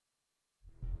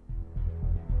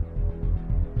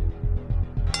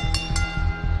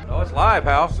Oh, it's live,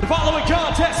 House. The following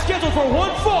contest scheduled for one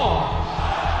fall.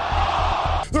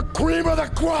 The cream of the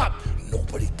crop.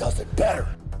 Nobody does it better.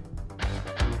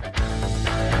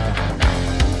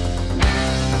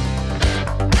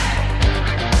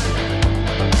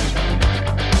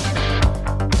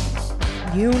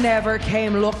 You never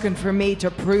came looking for me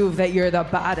to prove that you're the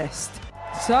baddest.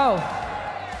 So,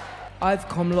 I've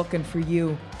come looking for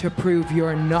you to prove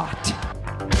you're not.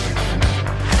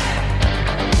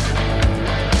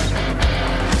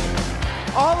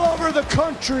 All over the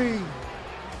country,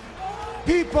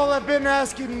 people have been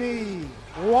asking me,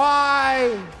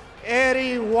 why,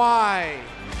 Eddie, why?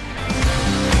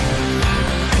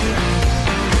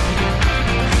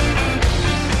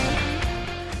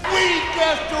 Week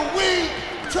after week,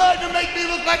 trying to make me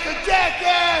look like a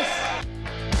jackass.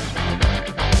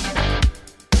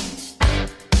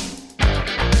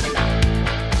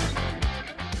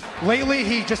 Lately,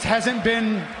 he just hasn't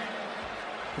been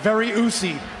very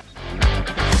oozy.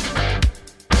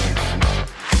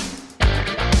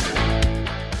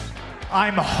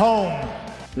 I'm home.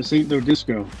 This ain't no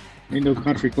disco. Ain't no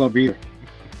country club either.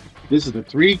 This is the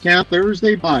 3 Count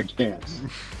Thursday podcast.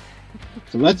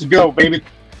 So let's go, baby.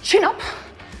 Chin up,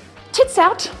 tits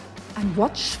out, and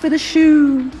watch for the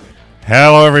shoe.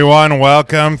 Hello, everyone.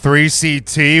 Welcome,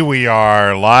 3CT. We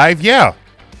are live. Yeah,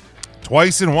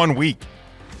 twice in 1 week.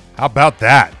 How about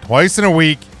that? Twice in a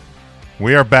week.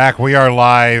 We are back. We are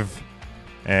live.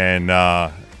 And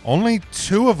only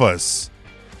two of us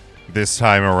this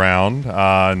time around.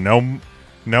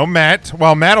 No Matt.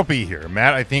 Well, Matt will be here.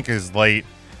 Matt, I think, is late.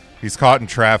 He's caught in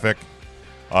traffic.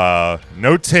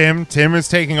 No Tim. Tim is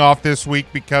taking off this week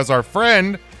because our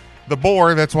friend, the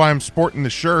Boar, that's why I'm sporting the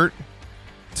shirt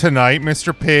tonight,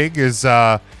 Mr. Pig, is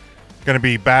going to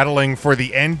be battling for the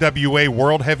NWA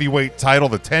World Heavyweight title,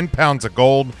 the 10 pounds of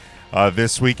gold,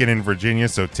 this weekend in Virginia.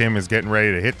 So Tim is getting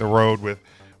ready to hit the road with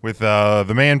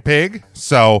the man Pig.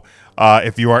 So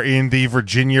if you are in the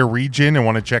Virginia region and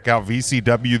want to check out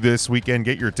VCW this weekend,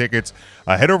 get your tickets.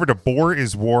 Head over to Boar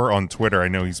is War on Twitter. I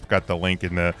know he's got the link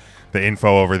in the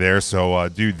info over there. So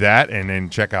do that and then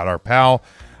check out our pal,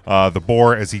 the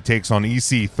Boar, as he takes on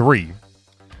EC3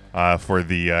 for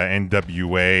the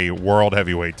NWA World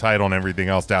Heavyweight title and everything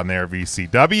else down there at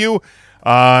VCW.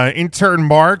 Intern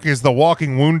Mark is the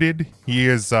walking wounded. He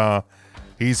is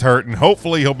he's hurt, and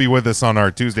hopefully he'll be with us on our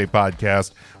Tuesday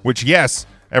podcast, which, yes,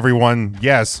 everyone,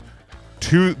 yes,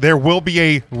 there will be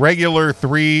a regular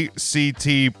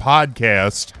 3CT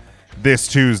podcast this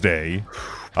Tuesday.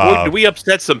 Boy, did we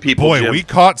upset some people, Boy, Jim. we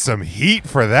caught some heat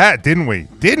for that, didn't we?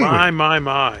 My.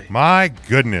 My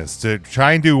goodness, to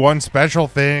try and do one special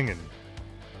thing, and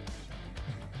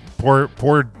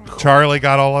poor Charlie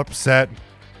got all upset.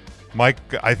 Mike,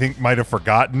 I think, might have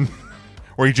forgotten,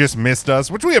 or he just missed us,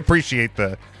 which we appreciate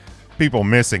the people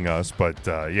missing us, but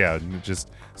yeah, just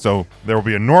so there will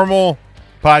be a normal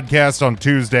podcast on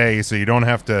Tuesday, so you don't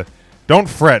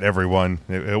fret, everyone.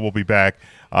 It will be back.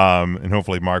 And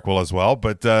hopefully Mark will as well.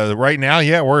 But right now,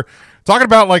 yeah, we're talking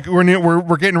about like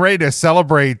we're getting ready to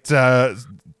celebrate 10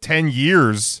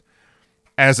 years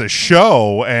as a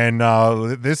show, and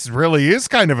this really is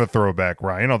kind of a throwback,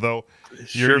 Ryan. Although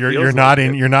you're not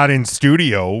in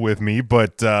studio with me,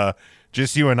 but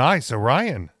just you and I. So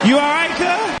Ryan, You all right,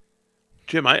 cuz?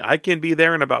 Jim, I can be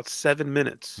there in about 7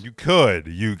 minutes. you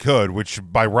could, which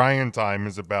by Ryan time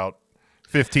is about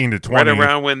 15 to 20. Right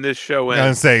around when this show I was gonna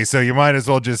ends. say, so you might as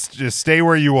well just stay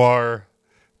where you are.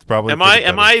 It's probably Am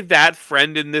I that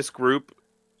friend in this group?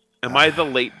 Am I the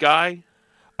late guy?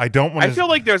 I don't want. I feel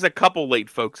like there's a couple late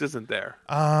folks, isn't there?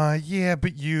 Yeah,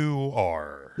 but you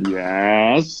are.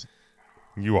 Yes.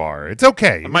 You are. It's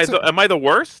okay. Am I the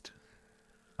worst?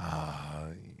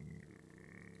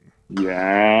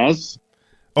 Yes.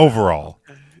 Overall,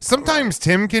 sometimes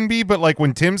Tim can be, but like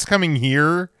when Tim's coming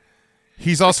here,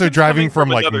 he's also driving from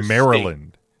like another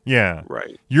Maryland. Yeah,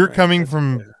 Right. You're coming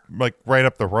from like right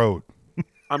up the road.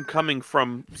 I'm coming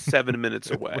from 7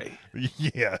 minutes away.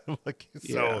 Yeah, like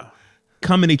so. Yeah.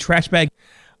 Come in a trash bag.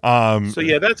 So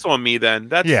yeah, that's on me then.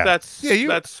 That's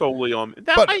solely on me.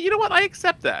 You know what? I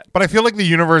accept that. But I feel like the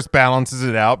universe balances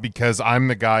it out because I'm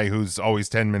the guy who's always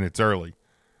 10 minutes early.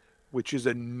 Which is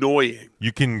annoying.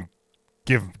 You can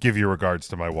give your regards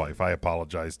to my wife. I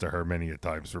apologize to her many a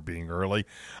times for being early.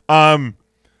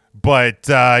 But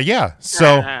yeah,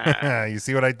 so you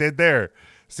see what I did there?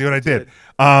 See what I did?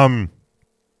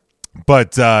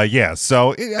 But yeah,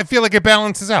 so I feel like it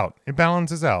balances out. It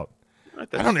balances out.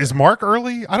 Is Mark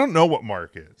early? I don't know what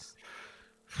Mark is.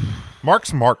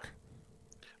 Mark's Mark.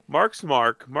 Mark's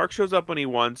Mark. Mark shows up when he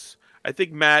wants. I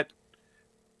think Matt,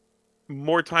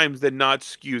 more times than not,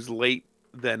 skews late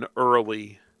than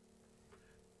early.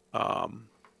 I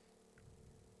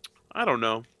don't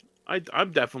know.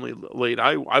 I'm definitely late.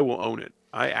 I will own it.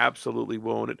 I absolutely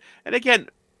will own it. And again,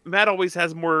 Matt always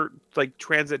has more like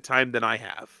transit time than I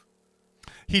have.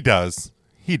 He does.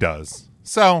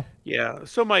 So yeah.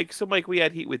 So Mike, we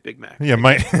had heat with Big Mac. Yeah,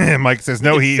 Mike says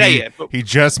no. He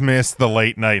just missed the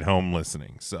late night home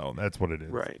listening. So that's what it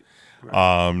is. Right.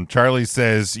 Charlie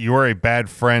says you are a bad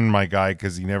friend, my guy,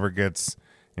 because he never gets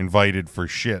invited for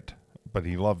shit, but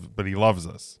he loves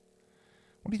us.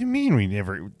 What do you mean we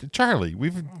never, Charlie? We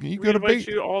invite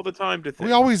you all the time to things.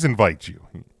 We always invite you.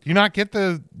 Do you never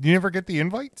get the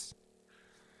invites?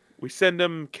 We send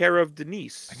them care of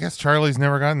Denise. I guess Charlie's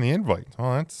never gotten the invite.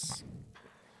 Well,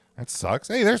 that sucks.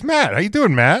 Hey, there's Matt. How you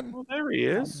doing, Matt? Well, there he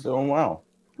is. I'm doing well.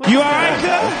 You all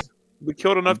right, Phil? We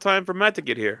killed enough time for Matt to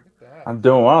get here. I'm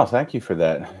doing well. Thank you for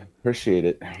that. Appreciate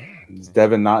it. Is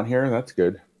Devin not here? That's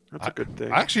good. That's a good thing.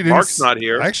 Mark's not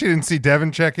here. I actually didn't see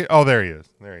Devin check it. Oh, there he is.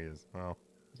 Oh.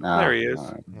 There he is.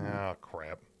 Oh,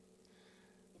 crap.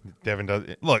 Devin does.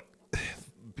 Look,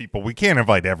 people, we can't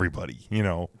invite everybody,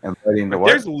 Inviting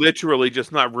There's literally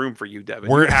just not room for you, Devin.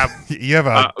 You have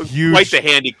a huge... Quite the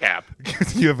handicap.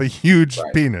 You have a huge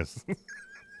penis.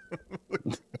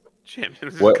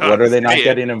 What are they not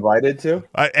getting invited to?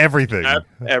 Everything.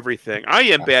 Everything. I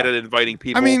am bad at inviting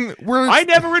people. I mean, I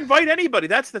never invite anybody.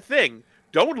 That's the thing.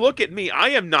 Don't look at me. I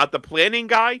am not the planning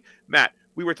guy. Matt,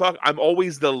 we were talking. I'm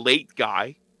always the late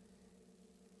guy.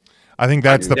 I think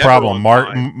that's the problem.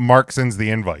 Mark sends the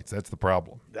invites. That's the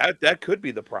problem. That could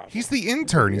be the problem. He's the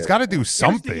intern. He's got to do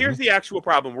something. Here's the actual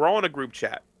problem. We're all in a group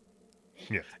chat.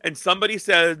 Yeah. And somebody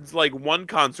says like one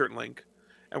concert link.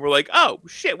 And we're like, oh,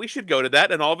 shit, we should go to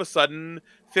that. And all of a sudden,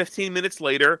 15 minutes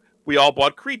later, we all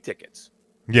bought Creed tickets.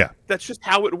 Yeah. That's just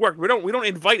how it worked. We don't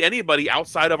invite anybody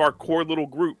outside of our core little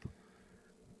group.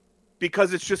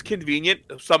 Because it's just convenient.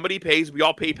 If somebody pays, we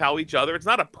all PayPal each other. It's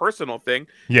not a personal thing.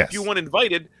 Yes. If you want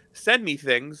invited, send me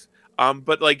things.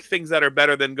 But like things that are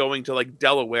better than going to like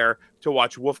Delaware to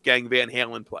watch Wolfgang Van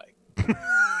Halen play.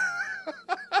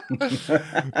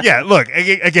 Yeah, look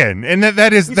again, and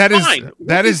that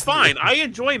is fine. I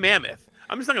enjoy Mammoth.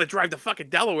 I'm just not going to drive to fucking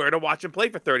Delaware to watch him play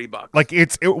for $30. Like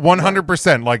it's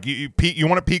 100%. Like you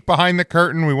want to peek behind the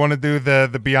curtain. We want to do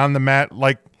the beyond the mat.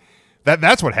 Like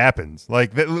that's what happens.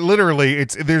 Like literally,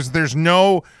 there's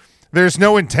no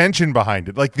intention behind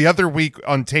it. Like the other week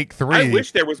on Take 3, I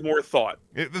wish there was more thought.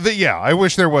 I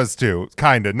wish there was too.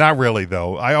 Kind of, not really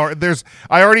though. I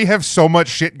already have so much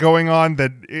shit going on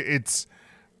that it's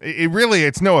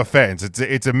no offense.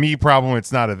 It's a me problem.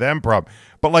 It's not a them problem.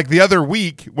 But like the other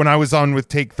week when I was on with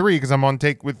Take 3, because I'm on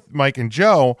Take with Mike and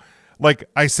Joe, like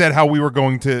I said how we were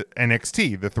going to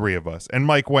NXT, the three of us, and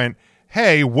Mike went,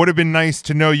 "Hey, would have been nice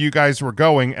to know you guys were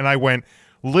going," and I went,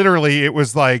 literally, it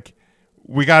was like.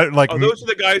 We got it like those are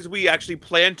the guys we actually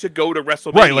planned to go to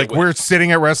WrestleMania. Right, like we're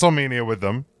sitting at WrestleMania with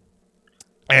them,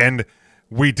 and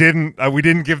we didn't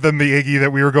give them the Iggy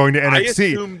that we were going to NXT. I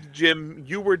assumed, Jim,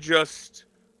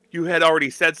 you had already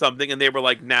said something, and they were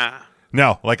like, "Nah."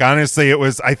 No, like honestly, it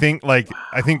was. I think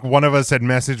one of us had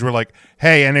messaged. We're like,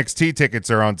 "Hey, NXT tickets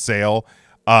are on sale."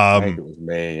 I think it was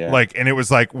May, yeah. Like, and it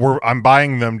was like, I'm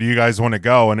buying them. Do you guys want to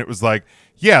go? And it was like,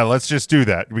 yeah, let's just do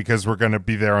that because we're going to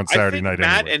be there on Saturday night.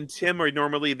 Matt anyway. and Tim are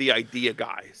normally the idea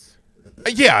guys.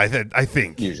 Yeah, I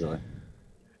think usually.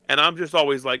 And I'm just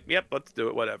always like, yep, let's do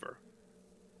it, whatever.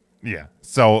 Yeah.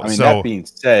 So, that being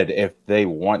said, if they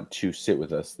want to sit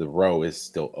with us, the row is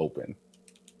still open.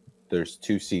 There's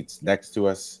 2 seats next to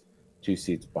us, 2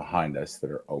 seats behind us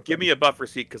that are open. Give me a buffer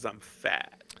seat because I'm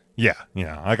fat. Yeah.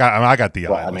 I got the.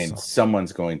 Well, I mean,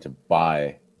 someone's going to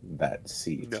buy that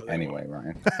seat anyway,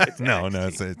 Ryan. No,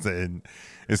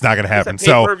 it's not going to happen. It's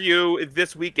a pay-per-view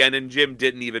this weekend, and Jim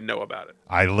didn't even know about it.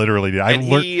 I literally did.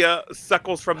 He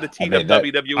suckles from the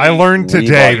WWE. I learned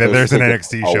today that there's an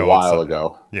NXT show a while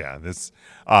ago. Yeah, this.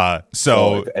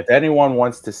 So if anyone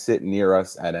wants to sit near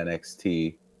us at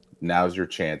NXT, now's your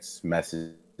chance.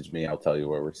 Message me. I'll tell you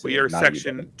where we're sitting. We are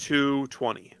section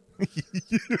 220.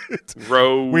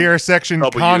 Row. We are section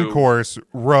concourse.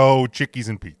 Row Chickies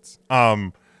and Pete's.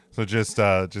 So just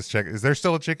check. Is there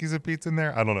still a Chickies and Pete's in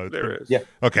there? I don't know. There is. Yeah.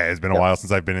 Okay, it's been a while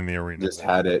since I've been in the arena. Just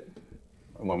had it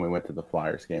when we went to the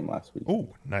Flyers game last week. Oh,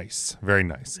 nice, very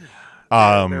nice.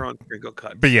 They're on Crinkle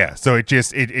Cut. But yeah, so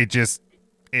there's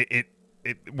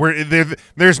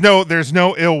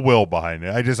no ill will behind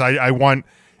it. I want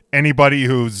anybody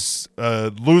who's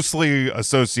loosely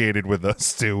associated with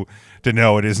us to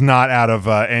know it is not out of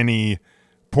any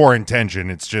poor intention.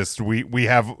 It's just we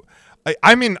have.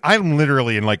 I'm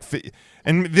literally in like,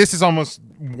 and this is almost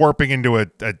warping into a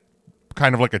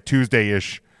kind of like a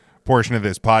Tuesday-ish portion of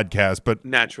this podcast, but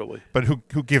Naturally.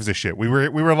 who gives a shit? We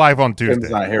were live on Tuesday. Tim's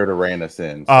not here to rein us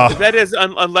in. That is,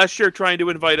 unless you're trying to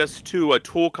invite us to a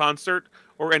Tool concert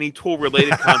or any Tool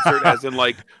related concert, as in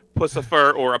like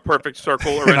Pussifer or a Perfect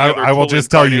Circle or and any other I will Tool just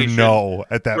tell you incarnation. no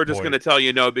at that We're point. just going to tell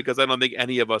you no because I don't think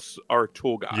any of us are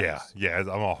Tool guys. Yeah, I'm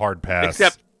a hard pass.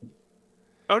 Except,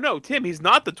 oh no, Tim, he's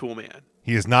not the Tool man.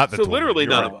 he is not the So Tool. literally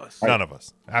You're none right. of us. None of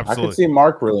us. I Absolutely. could see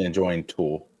Mark really enjoying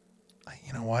Tool.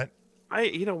 You know what?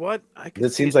 You know what?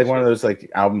 It seems like one of those like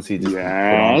albums he just put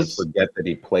on and forget that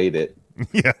he played it.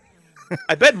 Yeah.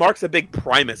 I bet Mark's a big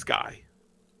Primus guy.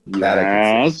 That I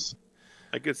can see. Yes.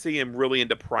 I could see him really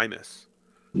into Primus.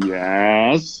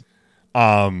 Yes.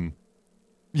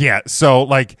 Yeah, so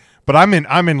like, but I'm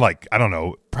in like, I don't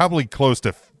know, probably close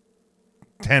to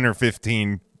 10 or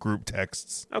 15 group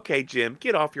texts. Okay, Jim,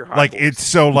 get off your high Like horse. it's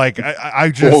so like I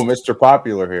just Oh, Mr.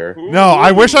 Popular here. no,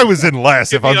 I wish I was in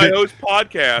less. If Give me I'm I host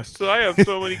podcasts. I have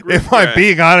so many group if I'm friends.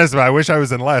 being honest, I wish I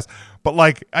was in less. But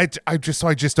like I just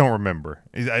don't remember.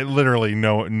 I literally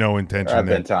no There intention have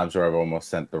there. been times where I've almost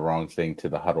sent the wrong thing to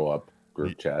the Huddle Up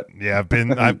group chat. Yeah, I've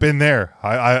been there.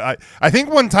 I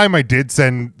think one time I did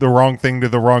send the wrong thing to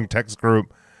the wrong text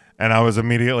group, and I was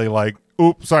immediately like,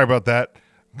 "Oops, sorry about that."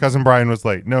 Cousin Brian was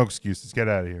late. No excuses. Get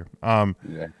out of here.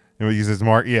 Yeah. And he says,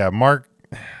 Mark. Yeah, Mark.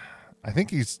 I think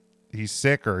he's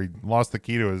sick or he lost the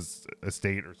key to his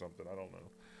estate or something. I don't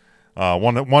know.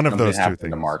 One of Something those two happened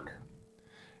things. to Mark.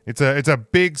 It's a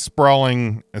big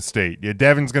sprawling estate. Yeah,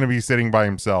 Devin's going to be sitting by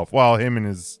himself. Well, him and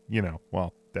his,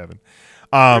 Devin.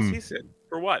 Where's he sitting?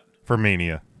 For what? For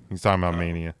Mania. He's talking about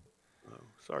Mania. Oh,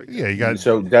 sorry. Yeah, you got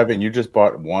So Devin, you just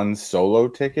bought one solo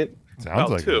ticket? sounds Well,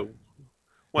 like two.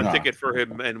 One No. ticket for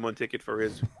him and one ticket for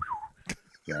his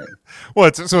Right. Well,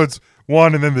 it's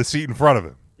one and then the seat in front of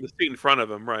him. the seat in front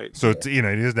of him, right? So it's, he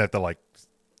doesn't have to like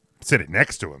sit it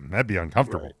next to him. That'd be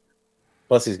uncomfortable. Right.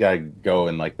 Plus, he's got to go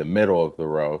in like the middle of the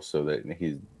row so that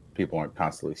people aren't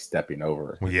constantly stepping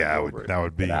over. Well, yeah, Over it. that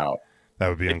would be Get out. that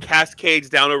would be It cascades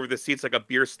down over the seats like a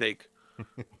beer snake.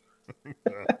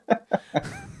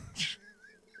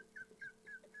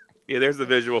 Yeah, there's the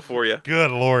visual for you.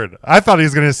 good lord. I thought he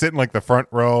was gonna sit in like the front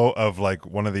row of like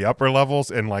one of the upper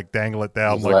levels and like dangle it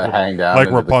down Just let it hang down like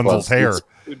into the Rapunzel's club hair. seats.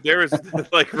 Dude, there is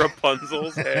like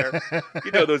Rapunzel's hair.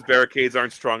 You know those barricades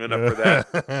aren't strong enough for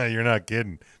that. You're not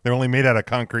kidding. They're only made out of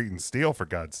concrete and steel, for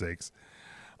God's sakes.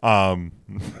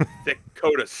 Thick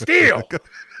coat of steel.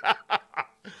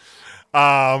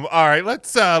 All right,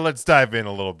 let's dive in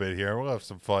a little bit here. We'll have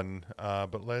some fun,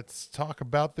 but let's talk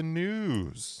about the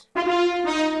news.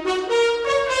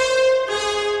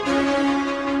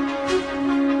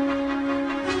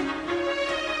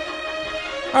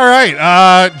 All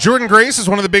right, Jordan Grace is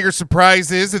one of the bigger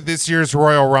surprises at this year's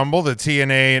Royal Rumble. The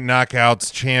TNA Knockouts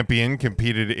champion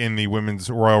competed in the Women's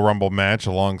Royal Rumble match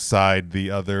alongside the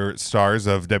other stars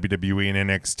of WWE and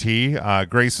NXT.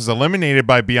 Grace was eliminated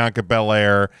by Bianca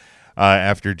Belair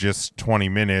after just 20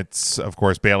 minutes. Of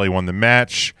course, Bayley won the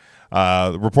match.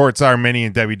 Reports are many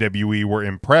in WWE were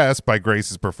impressed by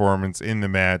Grace's performance in the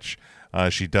match.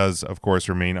 She does, of course,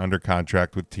 remain under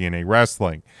contract with TNA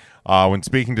Wrestling. When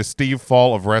speaking to Steve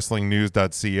Fall of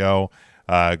WrestlingNews.co,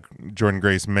 Jordan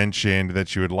Grace mentioned that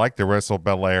she would like to wrestle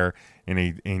Belair in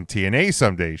TNA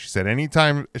someday. She said,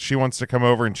 anytime she wants to come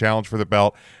over and challenge for the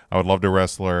belt, I would love to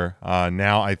wrestle her.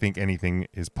 Now I think anything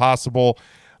is possible.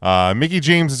 Mickie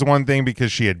James is one thing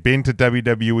because she had been to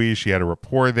WWE. She had a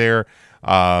rapport there.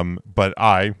 But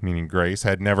I, meaning Grace,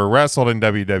 had never wrestled in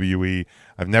WWE.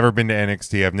 I've never been to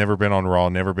NXT. I've never been on Raw,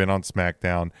 never been on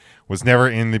SmackDown, was never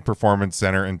in the Performance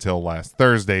Center until last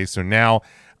Thursday. So now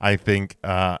I think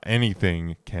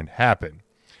anything can happen.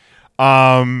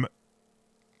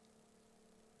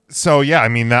 So yeah, I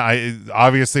mean,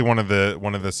 obviously one of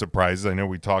the surprises. I know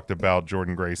we talked about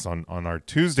Jordan Grace on our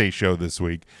Tuesday show this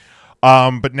week.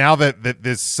 But now that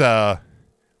this, well,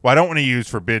 I don't want to use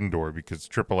Forbidden Door because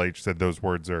Triple H said those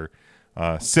words are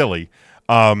silly.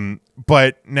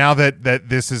 But now that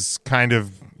this is kind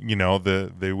of,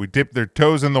 we dipped their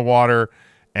toes in the water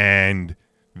and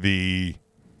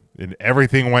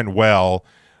everything went well.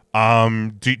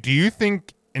 Do you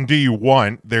think and do you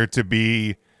want there to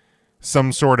be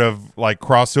some sort of like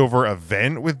crossover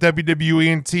event with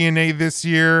WWE and TNA this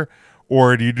year,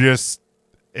 or do you just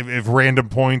if random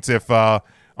points, if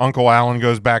Uncle Allen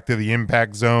goes back to the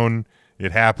Impact Zone,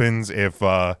 it happens. If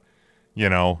Zolf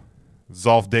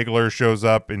Diggler shows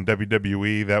up in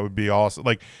WWE, that would be awesome.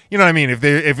 Like, you know what I mean?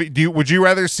 Would you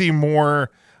rather see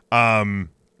more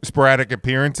sporadic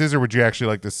appearances, or would you actually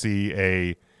like to see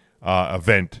a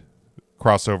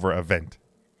crossover event?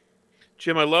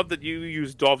 Jim, I love that you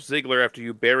used Dolph Ziggler after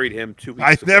you buried him 2 weeks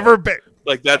I've ago. never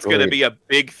like that's going to Really? be a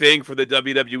big thing for the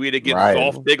WWE to get Right.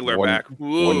 Dolph Ziggler back.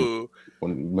 Ooh.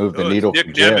 Wouldn't move the Oh, it's needle Nick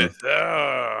for Jim.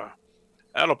 Nemeth.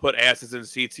 That'll put asses in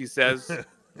seats, he says.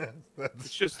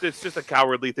 it's just a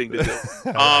cowardly thing to do.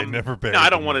 I never buried No, I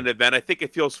don't him. want an event. I think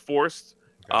it feels forced.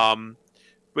 When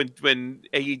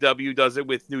AEW does it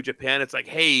with New Japan, it's like,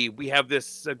 hey, we have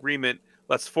this agreement.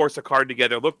 Let's force a card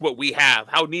together. Look what we have.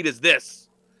 How neat is this?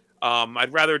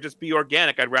 I'd rather just be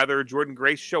organic. I'd rather Jordan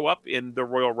Grace show up in the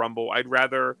Royal Rumble. I'd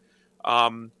rather,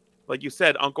 like you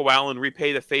said, Uncle Allen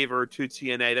repay the favor to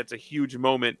TNA. That's a huge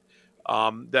moment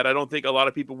that I don't think a lot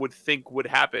of people would think would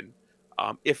happen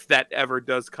if that ever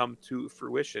does come to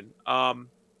fruition.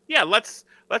 Yeah, let's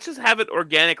just have it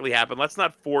organically happen. Let's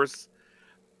not force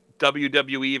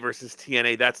WWE versus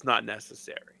TNA. That's not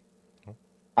necessary.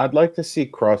 I'd like to see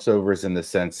crossovers in the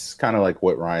sense, kind of like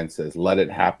what Ryan says, let it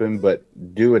happen, but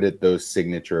do it at those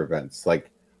signature events.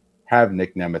 Like have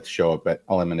Nick Nemeth show up at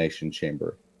Elimination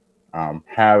Chamber.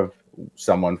 Have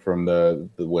someone from the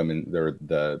women,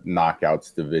 the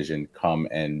Knockouts division come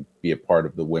and be a part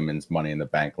of the women's Money in the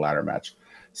Bank ladder match.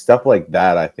 Stuff like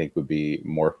that, I think, would be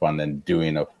more fun than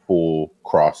doing a full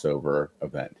crossover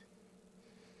event.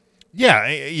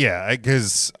 Yeah,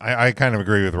 because I kind of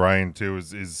agree with Ryan too.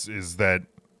 Is that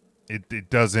it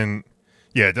doesn't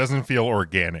feel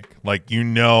organic. Like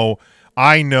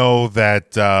I know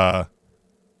that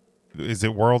is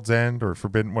it World's End or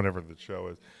Forbidden, whatever the show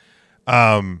is.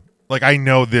 Like I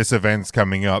know this event's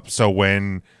coming up, so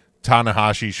when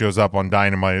Tanahashi shows up on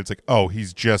Dynamite, it's like, oh,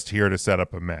 he's just here to set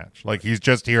up a match. Like he's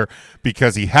just here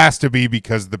because he has to be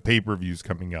because the pay-per-view's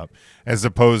coming up, as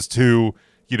opposed to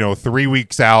 3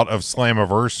 weeks out of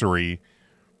Slammiversary,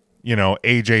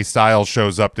 AJ Styles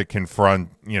shows up to confront,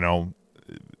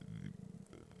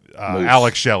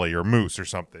 Alex Shelley or Moose or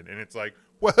something. And it's like,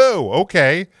 whoa,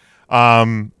 okay.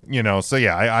 So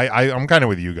yeah, I'm kind of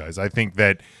with you guys. I think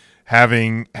that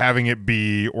having it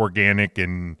be organic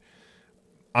and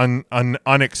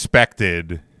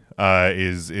unexpected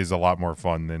is a lot more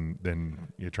fun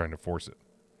than you're trying to force it.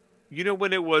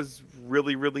 When it was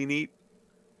really, really neat?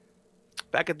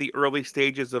 Back at the early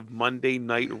stages of Monday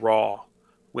Night Raw,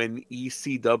 when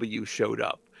ECW showed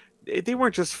up, they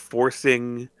weren't just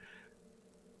forcing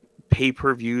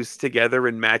pay-per-views together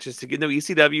and matches together. No,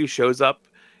 ECW shows up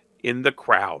in the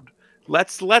crowd.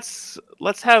 Let's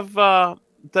have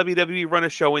WWE run a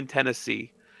show in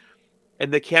Tennessee,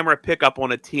 and the camera pick up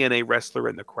on a TNA wrestler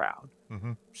in the crowd.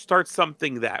 Mm-hmm. Start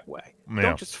something that way. Yeah.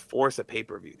 Don't just force a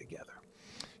pay-per-view together.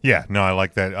 Yeah, no, I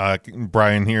like that.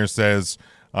 Brian here says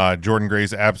Jordan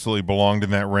Grace absolutely belonged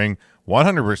in that ring.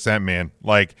 100%, man.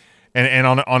 Like, and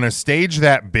on a stage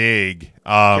that big,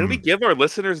 can we give our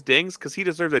listeners dings? Because he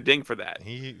deserves a ding for that.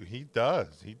 He does.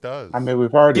 I mean,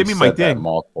 we've already Give me my said that ding.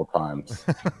 multiple times.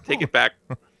 Take it back.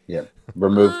 Yeah,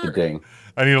 remove the ding.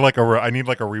 I need like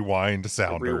a rewind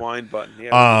sounder. Rewind button.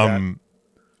 Yeah.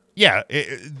 Yeah,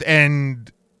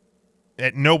 and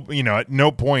at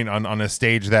no point on a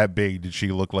stage that big did she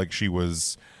look like she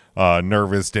was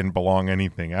nervous, didn't belong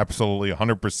anything. Absolutely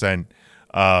 100%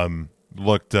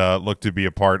 looked to be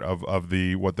a part of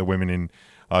the what the women in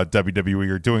WWE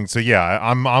are doing. So yeah,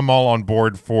 I'm all on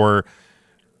board for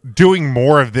doing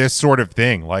more of this sort of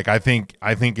thing. Like I think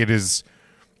it is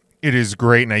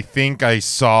great, and I think I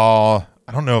saw,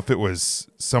 I don't know if it was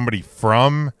somebody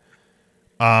from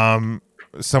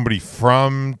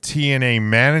TNA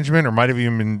management, or might have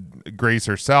even been Grace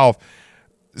herself,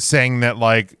 saying that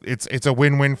like it's a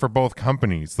win-win for both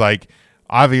companies. Like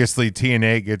obviously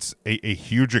TNA gets a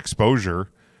huge exposure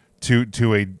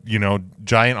to a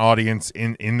giant audience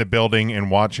in the building and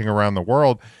watching around the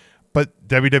world, but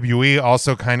WWE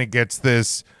also kind of gets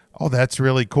this, oh, that's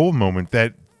really cool moment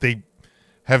that they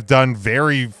have done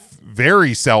very,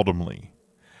 very seldomly.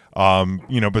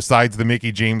 Besides the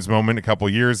Mickie James moment a couple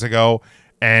years ago,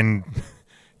 and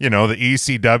the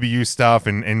ECW stuff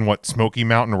and what Smoky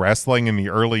Mountain Wrestling in the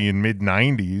early and mid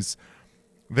 90s,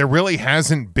 there really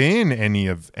hasn't been any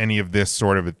of this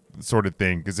sort of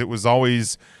thing, because it was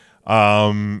always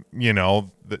the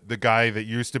guy that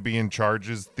used to be in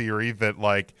charge's theory that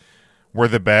like we're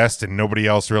the best and nobody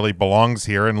else really belongs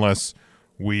here unless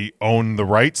we own the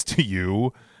rights to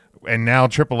you. And now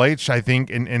Triple H, I think,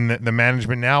 in the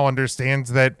management now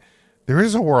understands that there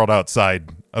is a world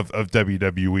outside of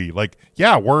WWE. Like,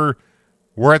 yeah, we're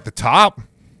at the top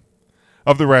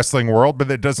of the wrestling world, but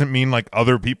that doesn't mean like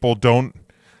other people don't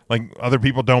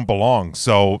belong.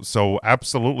 So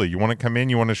absolutely, you want to come in,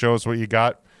 you want to show us what you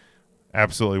got,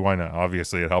 absolutely, why not?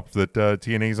 Obviously, it helps that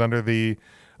TNA's under the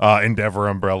Endeavor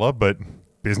umbrella, but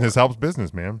business helps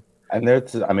business, man. And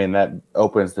that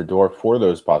opens the door for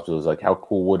those possibilities. Like, how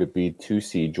cool would it be to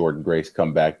see Jordan Grace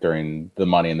come back during the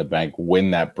Money in the Bank, win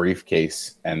that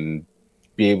briefcase, and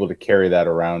be able to carry that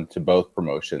around to both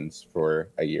promotions for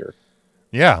a year?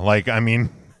 Yeah, like, I mean,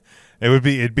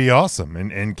 it'd be awesome,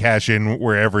 and cash in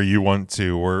wherever you want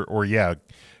to, or yeah,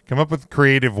 come up with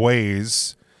creative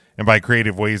ways. And by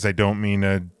creative ways, I don't mean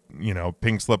a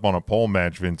pink slip on a pole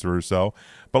match, Vince Russo,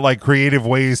 but like creative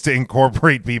ways to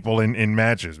incorporate people in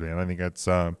matches, man. I think that's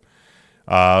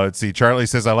let's see. Charlie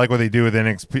says, I like what they do with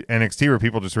NXT where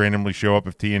people just randomly show up.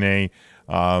 If TNA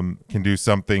can do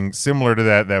something similar to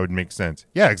that would make sense.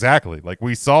 Yeah, exactly. Like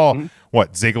we saw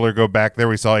Ziggler go back there.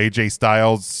 We saw AJ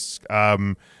Styles. I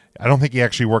don't think he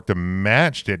actually worked a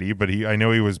match, did he? But I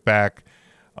know he was back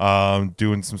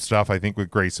doing some stuff, I think, with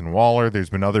Grayson Waller. There's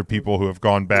been other people who have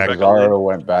gone back. Cesaro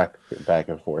went back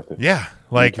and forth. Yeah,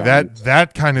 like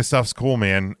that kind of stuff's cool,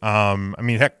 man. I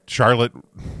mean, heck, Charlotte,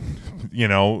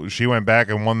 she went back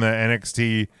and won the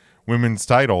NXT women's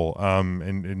title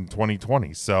in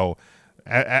 2020. So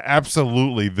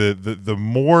absolutely, the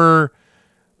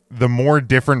more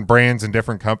different brands and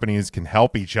different companies can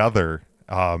help each other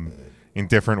in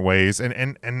different ways.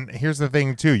 And here's the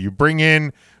thing too: you bring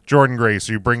in Jordan Grace,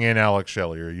 or you bring in Alex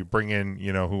Shelley, or you bring in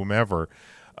whomever,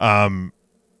 and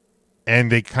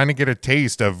they kind of get a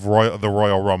taste of the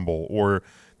Royal Rumble or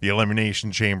the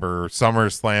Elimination Chamber or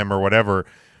SummerSlam or whatever.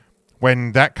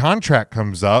 When that contract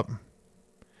comes up,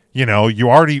 you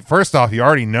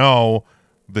already know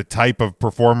the type of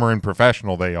performer and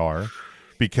professional they are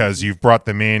because you've brought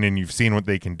them in and you've seen what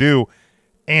they can do.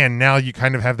 And now you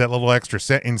kind of have that little extra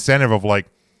incentive of like,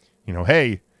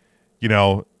 hey,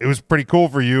 it was pretty cool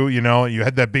for you. You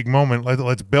had that big moment.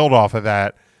 Let's build off of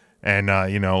that, and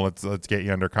let's get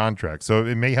you under contract. So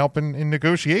it may help in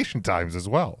negotiation times as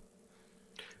well.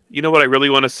 You know what I really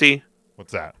want to see?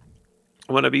 What's that?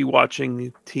 I want to be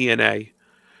watching TNA.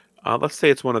 Let's say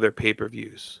it's one of their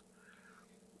pay-per-views,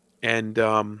 and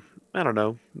I don't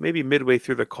know, maybe midway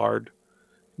through the card,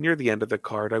 near the end of the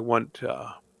card, I want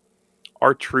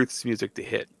R-Truth's music to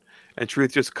hit. And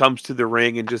Truth just comes to the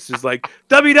ring and just is like,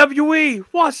 WWE,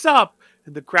 what's up?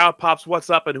 And the crowd pops, what's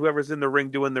up? And whoever's in the ring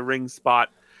doing the ring spot.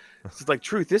 It's like,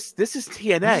 Truth, this is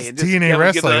TNA. And TNA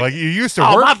wrestling. Like, you used to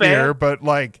work here, but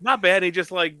like... Not bad. He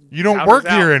just like... You don't work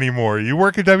here anymore. You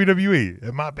work at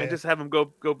WWE. My bad. And just have him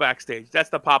go backstage. That's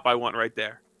the pop I want right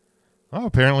there. Oh,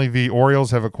 apparently the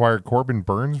Orioles have acquired Corbin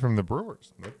Burns from the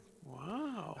Brewers.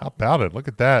 Wow. How about it? Look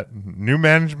at that. New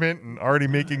management and already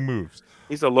making moves.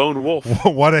 He's a lone wolf.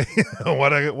 What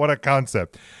a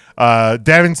concept.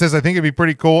 Davin says, I think it'd be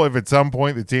pretty cool if at some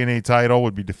point the TNA title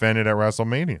would be defended at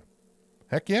WrestleMania.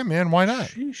 Heck yeah, man. Why not?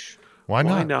 Sheesh. Why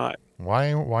not?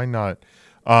 Why not?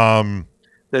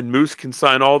 Then Moose can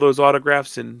sign all those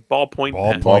autographs in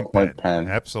ballpoint pen.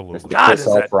 Absolutely. God, does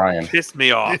that piss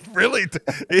me off. It really,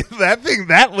 that thing,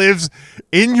 that lives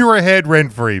in your head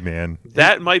rent-free, man.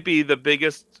 That might be the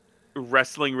biggest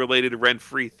wrestling-related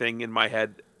rent-free thing in my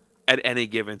head at any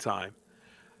given time.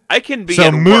 I can be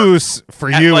so Moose for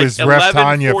you like is Ref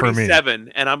Tanya for me,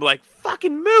 and I'm like,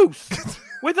 fucking Moose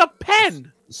with a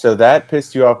pen. So that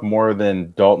pissed you off more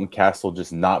than Dalton Castle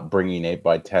just not bringing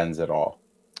 8x10s at all.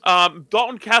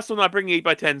 Dalton Castle not bringing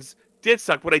 8x10s did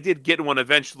suck, but I did get one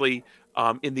eventually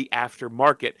in the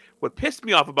aftermarket. What pissed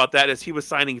me off about that is he was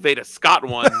signing Veda Scott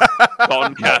one,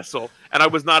 Dalton Castle, and I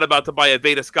was not about to buy a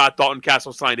Veda Scott Dalton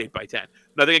Castle signed 8x10.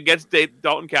 Nothing against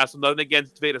Dalton Castle, nothing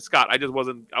against Veda Scott. I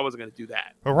wasn't going to do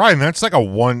that. But Ryan, that's like a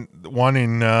one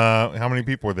in how many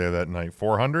people were there that night?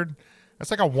 400. That's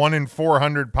like a 1 in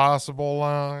 400 possible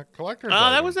collector's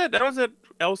item. That was at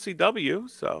LCW.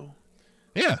 So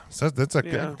yeah, so that's could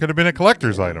have been a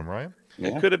collector's item, right? Yeah.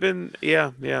 It could have been.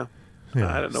 Yeah. I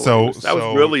don't know. I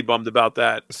was really bummed about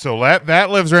that. So that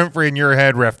lives rent free in your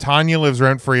head. Ref Tanya lives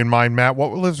rent free in mine. Matt,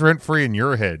 what lives rent free in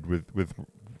your head with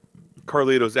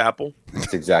Carlito's Apple?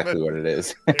 That's exactly what it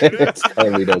is. It's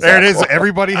Carlito's there Apple. It is.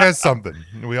 Everybody has something.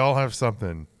 We all have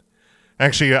something.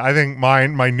 Actually, I think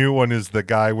my new one is the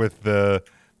guy with the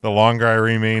longer I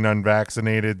remain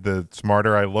unvaccinated, the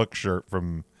smarter I look shirt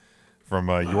from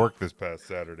York this past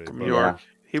Saturday. From York. Yeah.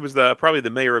 He was probably the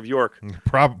mayor of York.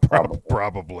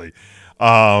 Probably.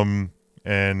 And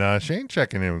Shane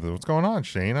checking in with us. What's going on,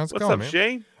 Shane? How's it going, man?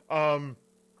 Shane?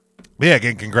 Yeah,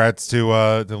 again, congrats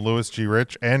to Louis G.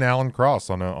 Rich and Alan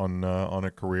Cross on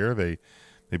a career.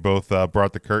 They both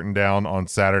brought the curtain down on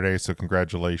Saturday, so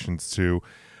congratulations to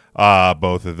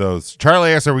both of those.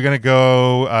 Charlie asks, are we going to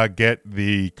go get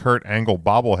the Kurt Angle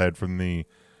bobblehead from the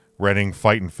Reading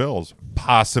Fightin' Phils?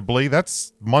 Possibly.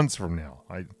 That's months from now.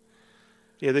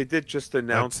 Yeah, they did just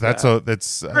announce that's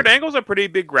Kurt Angle's a pretty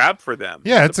big grab for them.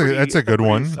 yeah, it's a good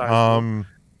one. And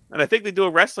I think they do a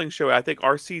wrestling show. I think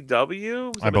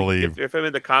RCW. I believe. If I'm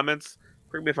in the comments,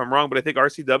 correct me if I'm wrong, but I think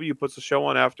RCW puts a show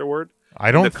on afterward.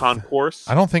 The concourse.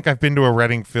 I don't think I've been to a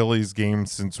Reading Phillies game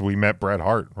since we met Bret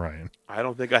Hart, Ryan. I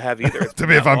don't think I have either.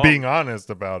 If I'm being honest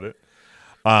about it.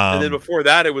 And then before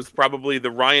that, it was probably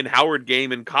the Ryan Howard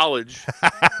game in college,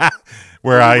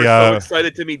 where we I were so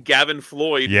excited to meet Gavin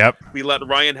Floyd. Yep, we let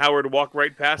Ryan Howard walk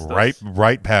right past us.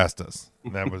 Right past us.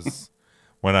 That was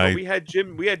when we had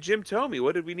Jim Thome.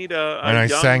 What did we need? And I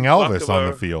sang Elvis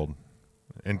on the field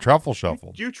in Truffle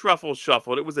Shuffle. You Truffle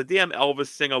Shuffled. It was a damn Elvis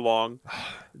sing along.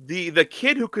 The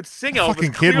kid who could sing Elvis.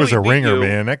 Fucking kid was a ringer,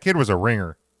 man. That kid was a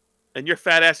ringer. And your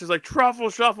fat ass is like, Truffle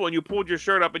Shuffle, and you pulled your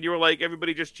shirt up, and you were like,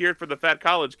 everybody just cheered for the fat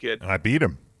college kid. And I beat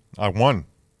him. I won.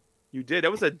 You did.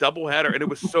 That was a doubleheader, and it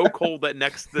was so cold that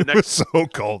it was so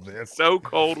cold, man. So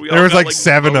cold. There was like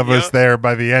 7 of us there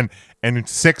by the end, and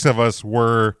 6 of us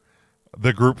were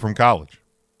the group from college.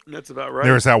 That's about right.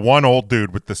 There was that one old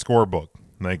dude with the scorebook.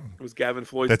 Like it was Gavin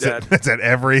Floyd's dad. That's at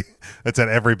every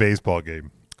baseball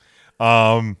game.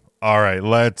 All right,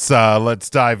 let's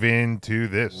dive into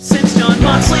this. Since John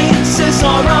Moxley and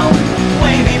Cesaro,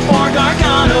 way before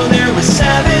Gargano, there was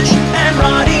Savage and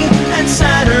Roddy, and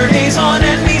Saturdays on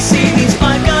NBC. These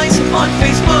 5 guys on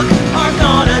Facebook are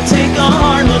gonna take a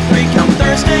hard look. Recount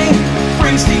Thursday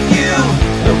brings to you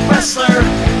the wrestler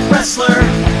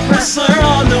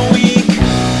on the week.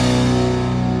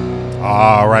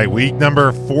 All right, week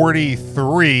number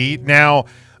 43. Now,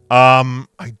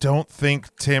 I don't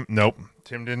think Tim. Nope.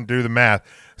 Tim didn't do the math,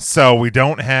 so we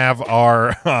don't have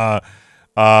our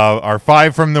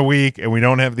 5 from the week, and we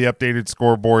don't have the updated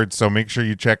scoreboard. So make sure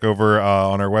you check over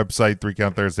on our website,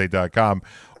 3countthursday.com,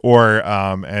 or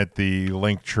at the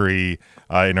link tree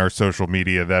in our social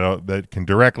media that can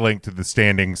direct link to the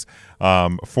standings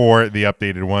for the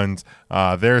updated ones.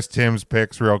 There's Tim's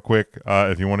picks real quick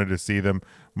if you wanted to see them.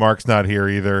 Mark's not here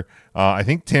either. I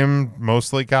think Tim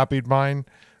mostly copied mine.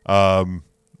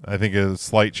 I think a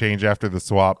slight change after the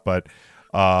swap, but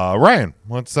Ryan,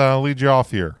 let's lead you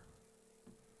off here.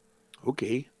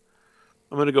 Okay.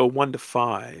 I'm going to go 1 to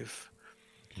 5.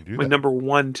 My number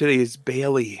 1 today is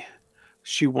Bayley.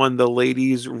 She won the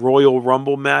ladies Royal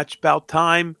Rumble match. About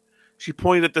time. She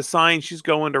pointed at the sign. She's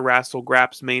going to Wrestle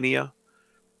Graps Mania.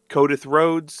 Codith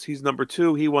Rhodes, he's number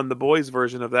 2. He won the boys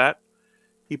version of that.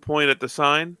 He pointed at the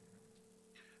sign.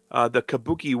 The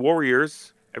Kabuki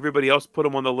Warriors. Everybody else put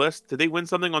them on the list. Did they win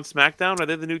something on SmackDown? Are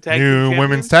they the new tag team champions?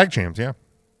 Women's tag champs, yeah.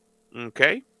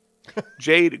 Okay.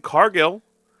 Jade Cargill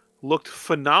looked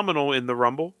phenomenal in the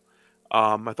Rumble.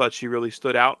 I thought she really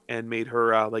stood out and made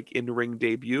her in-ring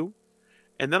debut.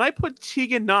 And then I put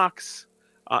Tegan Nox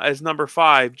as number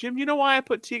 5. Jim, you know why I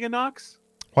put Tegan Nox?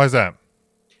 Why is that?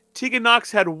 Tegan Nox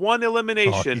had 1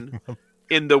 elimination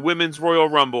in the Women's Royal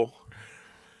Rumble.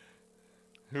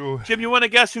 Jim, you want to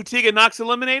guess who Tegan Nox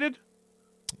eliminated?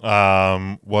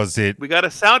 Was it? We got a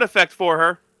sound effect for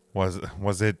her. Was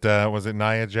it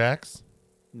Nia Jax?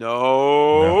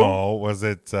 No. Was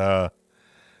it? I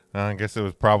guess it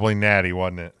was probably Natty,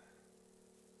 wasn't it?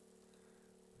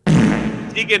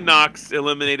 Tegan Nox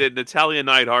eliminated Natalya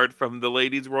Neidhart from the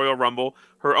Ladies Royal Rumble.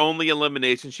 Her only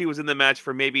elimination. She was in the match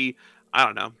for maybe,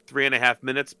 3.5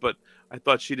 minutes, but I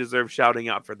thought she deserved shouting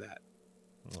out for that.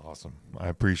 Awesome. I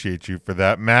appreciate you for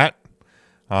that, Matt.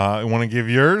 You want to give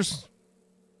yours?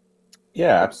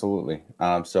 Yeah, absolutely.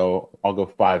 So I'll go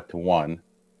 5 to 1,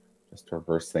 just to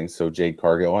reverse things. So Jade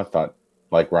Cargill, I thought,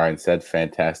 like Ryan said,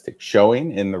 fantastic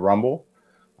showing in the Rumble.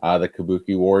 The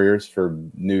Kabuki Warriors for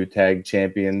new tag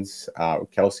champions,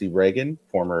 Kelsey Reagan,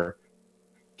 former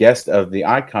guest of the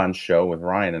Icon show with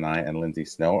Ryan and I, and Lindsay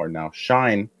Snow, are now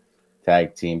Shine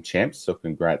tag team champs. So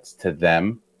congrats to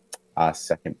them.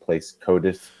 Second place,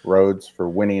 Codith Rhodes for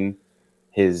winning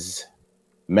his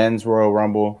men's Royal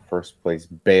Rumble. First place,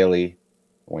 Bayley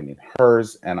winning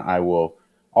hers. And I will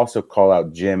also call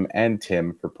out Jim and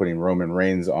Tim for putting Roman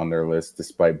Reigns on their list,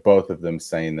 despite both of them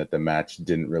saying that the match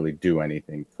didn't really do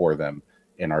anything for them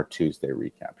in our Tuesday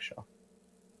recap show.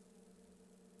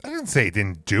 I didn't say it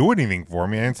didn't do anything for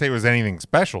me. I didn't say it was anything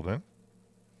special, then.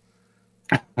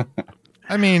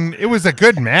 I mean, it was a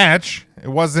good match. It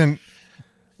wasn't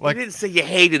like... You didn't say you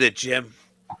hated it, Jim.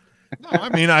 No, I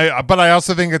mean, but I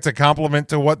also think it's a compliment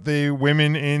to what the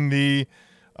women in the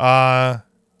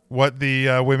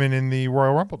women in the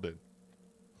Royal Rumble did.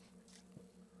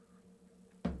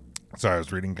 Sorry, I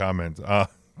was reading comments.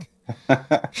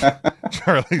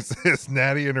 Charlie says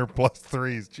Natty and her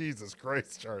 +3s. Jesus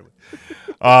Christ, Charlie.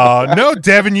 No,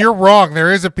 Devin, you're wrong.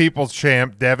 There is a people's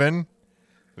champ, Devin.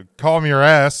 Calm your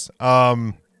ass.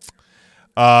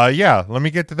 Yeah, let me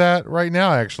get to that right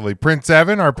now. Actually, Prince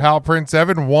Evan, our pal Prince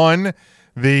Evan, won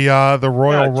the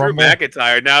Royal Drew Rumble.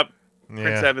 McIntyre. Now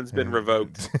Prince Yeah. Evan's been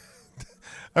revoked.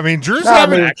 I mean, Drew's No, I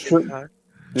having mean,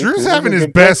 Drew's having his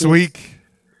best week.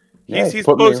 Yeah, He's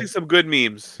put me- posting some good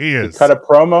memes. He He is. cut a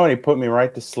promo and he put me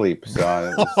right to sleep.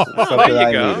 So it's something there you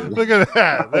I go. needed. Look at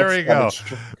that. There we I'm go.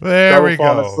 tr- There trouble we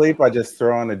falling go. asleep. I just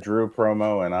throw on a Drew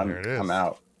promo and There it is. I'm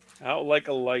out. Out like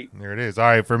a light. There it is. All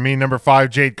right, for me, number 5,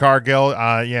 Jade Cargill.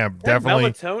 Yeah,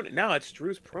 definitely. Melatonin. No, it's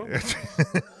Drew's promo.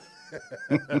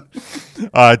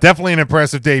 Definitely an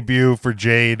impressive debut for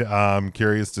Jade.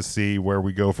 Curious to see where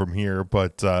we go from here,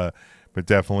 but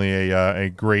definitely a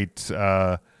great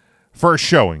first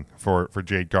showing for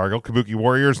Jade Cargill. Kabuki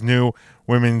Warriors, new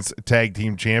women's tag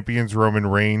team champions. Roman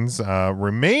Reigns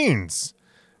remains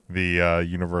the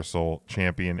Universal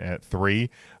Champion at 3.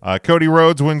 Cody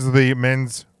Rhodes wins the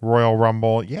men's Royal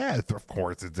Rumble. Yeah, of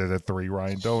course it's at 3.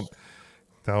 Ryan,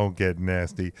 don't get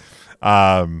nasty.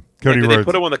 Cody Did they Rhodes.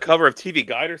 put him on the cover of TV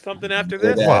Guide or something after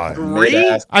this? Wow.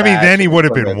 3? I mean, then he would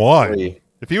have been From the 1. 3.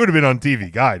 If he would have been on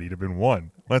TV Guide, he'd have been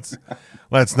 1. Let's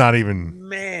not even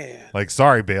Man.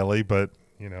 sorry Bailey, but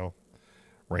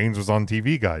Reigns was on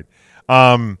TV Guide.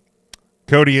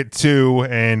 Cody at 2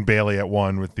 and Bailey at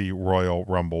 1 with the Royal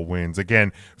Rumble wins.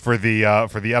 Again, for the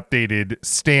updated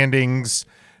standings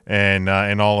and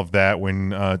all of that,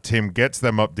 when Tim gets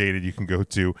them updated, you can go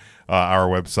to our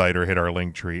website or hit our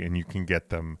link tree and you can get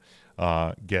them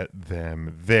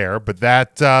there. But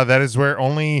that is where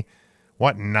only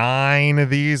 9 of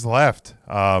these left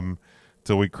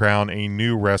till we crown a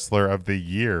new wrestler of the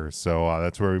year. So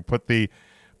that's where we put the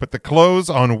close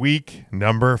on week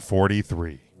number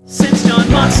 43. Since John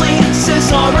Moxley,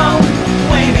 Cesaro,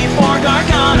 way before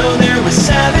Gargano, there was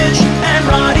Savage and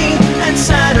Roddy, and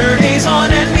Saturdays on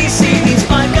NBC. These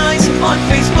 5 guys on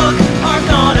Facebook are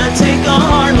gonna take a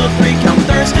hard look. Recount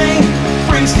Thursday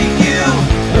brings to you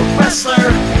the wrestler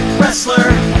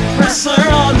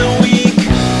on the week.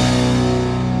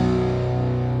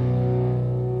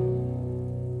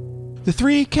 The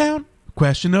 3 count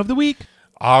question of the week.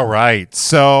 All right.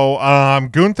 So,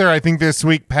 Gunther, I think this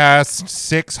week passed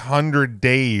 600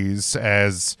 days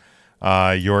as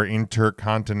your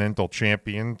Intercontinental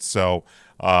Champion. So,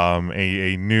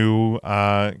 a new,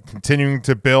 continuing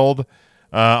to build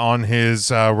on his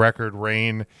record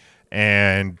reign.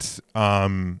 And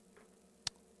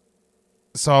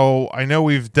so I know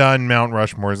we've done Mount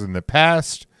Rushmores in the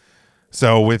past.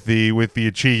 So with the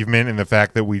achievement and the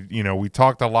fact that we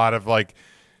talked a lot of like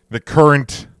the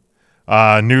current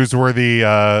newsworthy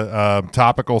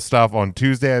topical stuff on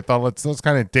Tuesday, I thought let's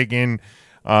kind of dig in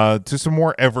to some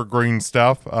more evergreen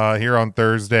stuff here on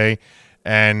Thursday,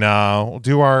 and we'll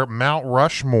do our Mount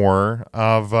Rushmore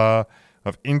of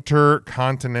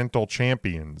Intercontinental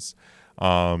Champions.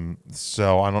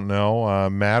 So I don't know,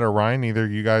 Matt or Ryan, either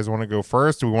of you guys want to go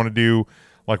first? Do we want to do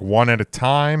like one at a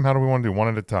time? How do we want to do one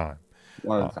at a time?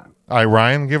 One at a time. All right,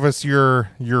 Ryan, give us your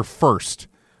first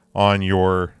on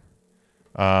your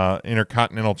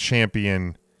Intercontinental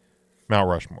Champion Mount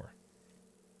Rushmore.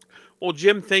 Well,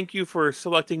 Jim, thank you for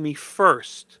selecting me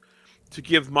first to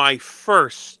give my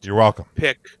first You're welcome.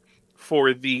 pick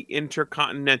for the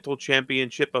Intercontinental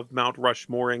Championship of Mount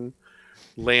Rushmoring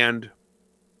Land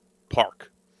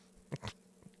Park.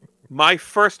 My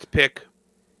first pick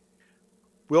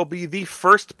will be the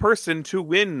first person to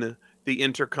win the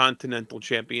Intercontinental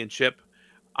Championship.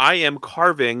 I am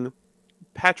carving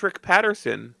Patrick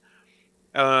Patterson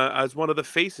as one of the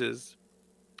faces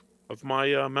of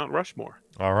my Mount Rushmore.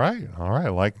 All right,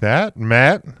 like that.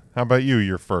 Matt, how about you?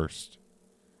 Your first.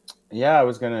 Yeah, I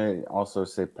was gonna also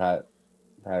say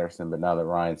Patterson, but now that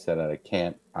Ryan said it, I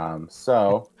can't.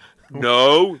 So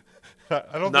No,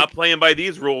 I don't not playing by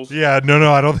these rules. Yeah,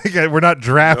 no, I don't think we're not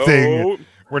drafting. No.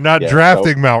 We're not Yeah,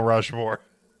 drafting so- Mount Rushmore.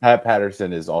 Pat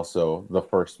Patterson is also the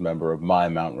first member of my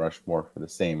Mount Rushmore for the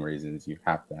same reasons. You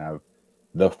have to have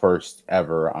the first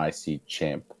ever IC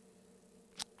champ.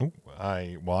 Ooh,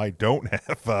 I don't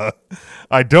have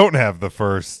the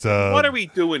first. What are we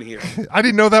doing here? I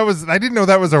didn't know that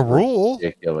was a rule.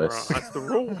 Ridiculous. That's the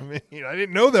rule. I mean, I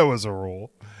didn't know that was a rule.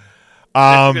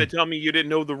 You're going to tell me you didn't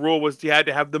know the rule was you had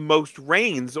to have the most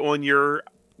reigns on your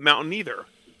mountain either.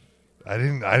 I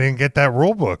didn't get that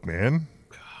rule book, man.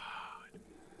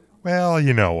 Well,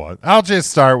 you know what? I'll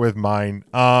just start with mine.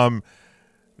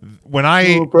 When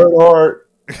I Bret Hart.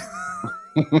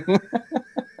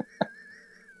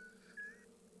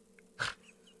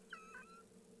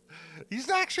 He's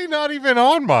actually not even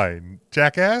on mine,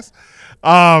 jackass.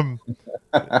 No,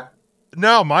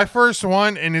 my first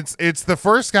one, and it's the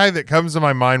first guy that comes to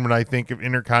my mind when I think of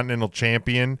Intercontinental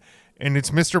Champion, and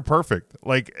it's Mr. Perfect.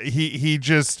 Like he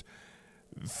just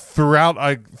throughout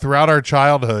our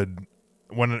childhood,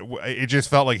 when it just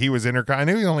felt like he was I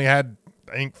knew he only had,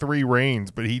 I think, 3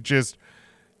 reigns, but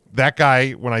that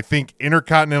guy, when I think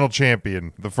Intercontinental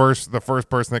Champion, the first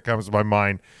person that comes to my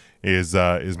mind is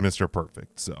Mr.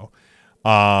 Perfect. So,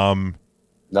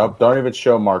 nope, don't even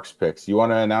show Mark's picks. You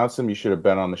want to announce them? You should have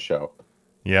been on the show.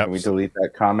 Yeah. Can we delete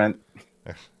that comment?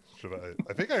 Should I?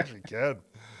 I think I actually can.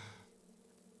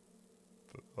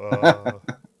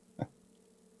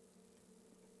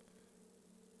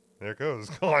 There it goes.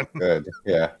 Gone. Good.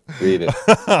 Yeah. Read it.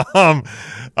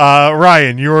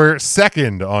 Ryan, you're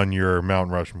second on your Mount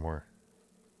Rushmore.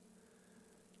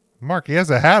 Mark, he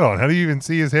has a hat on. How do you even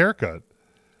see his haircut?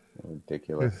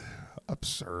 Ridiculous.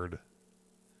 Absurd.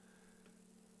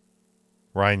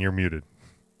 Ryan, you're muted.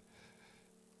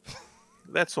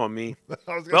 That's on me.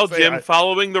 Well, Jim,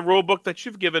 following the rule book that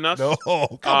you've given us, no,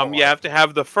 you have to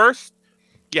have the first.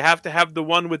 You have to have the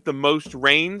one with the most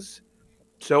reigns.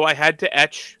 So I had to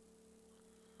etch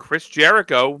Chris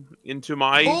Jericho into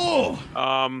my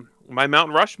my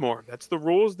Mount Rushmore. That's the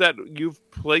rules that you've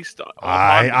placed on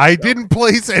I didn't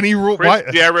place any rule. Chris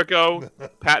Jericho,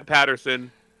 Pat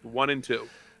Patterson, 1 and 2.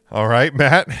 All right,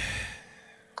 Matt.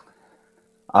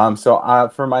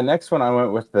 So for my next one, I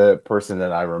went with the person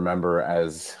that I remember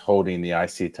as holding the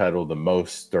IC title the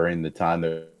most during the time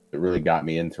that it really got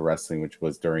me into wrestling, which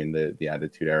was during the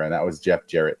Attitude Era, and that was Jeff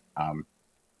Jarrett,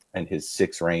 and his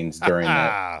 6 reigns during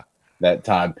that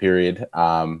time period.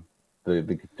 The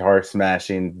guitar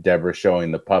smashing, Deborah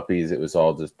showing the puppies, it was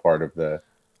all just part of the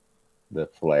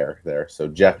flair there. So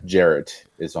Jeff Jarrett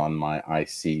is on my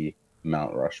IC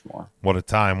Mount Rushmore. What a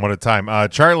time! What a time!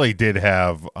 Charlie did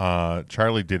have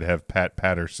Pat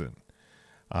Patterson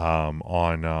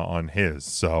on his.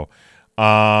 So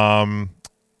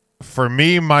for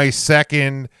me, my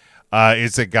second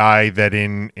is a guy that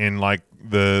in like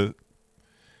the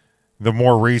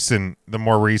more recent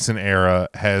era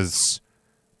has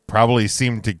probably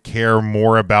seemed to care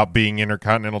more about being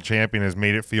Intercontinental Champion, has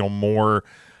made it feel more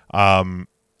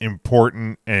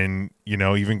important, and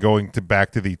even going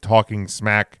back to the Talking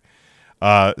Smack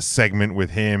segment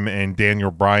with him and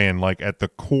Daniel Bryan, like at the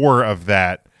core of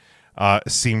that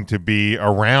seemed to be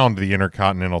around the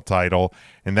Intercontinental title,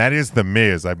 and that is The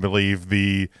Miz. I believe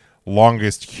the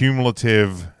longest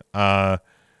cumulative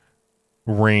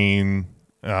reign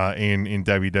in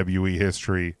WWE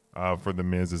history for The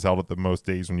Miz is held at the most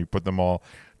days when you put them all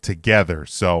together.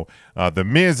 So The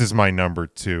Miz is my number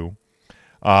 2.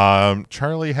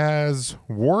 Charlie has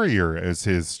Warrior as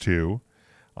his 2.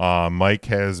 Mike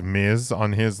has Miz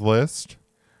on his list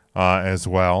as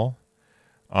well.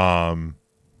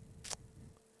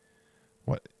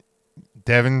 What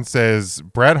Devin says,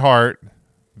 Bret Hart,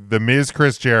 The Miz,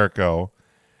 Chris Jericho,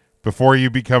 Before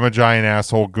You Become a Giant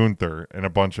Asshole, Gunther, and a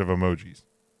bunch of emojis.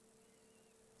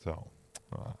 So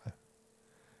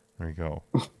there you go.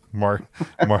 Mark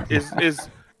is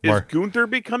Gunther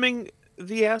becoming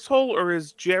the asshole, or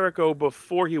is Jericho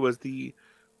before he was the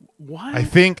what? I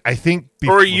think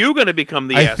or are you going to become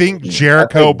the asshole? I think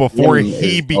Jericho before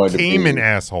he became an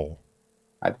asshole.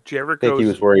 I think he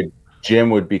was worried Jim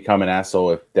would become an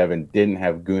asshole if Devin didn't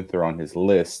have Gunther on his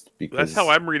list, because that's how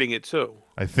I'm reading it too.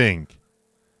 I think.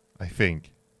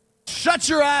 Shut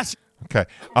your ass. Okay.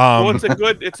 Well,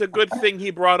 it's a good thing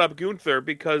he brought up Gunther,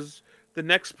 because the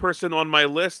next person on my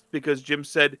list, because Jim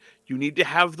said you need to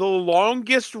have the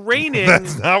longest reigning.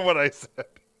 That's not what I said.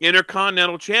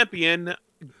 Intercontinental Champion,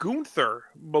 Gunther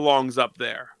belongs up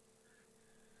there.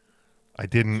 I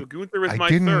didn't. So Gunther is my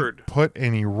didn't third. Put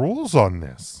any rules on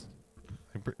this.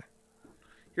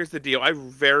 Here's the deal. I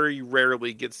very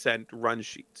rarely get sent run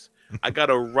sheets. I got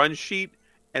a run sheet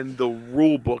and the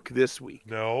rule book this week.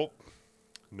 Nope.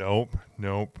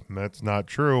 That's not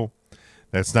true.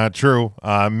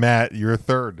 Matt, you're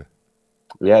third.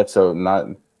 Yeah, so not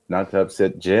to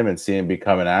upset Jim and see him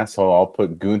become an asshole, I'll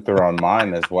put Gunther on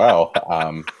mine as well.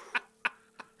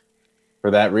 For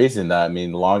that reason,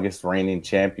 longest reigning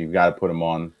champ, you've got to put him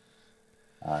on.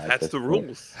 That's the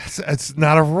rules. It's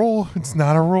not a rule. It's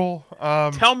not a rule.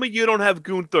 Tell me you don't have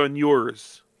Gunther on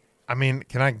yours. I mean,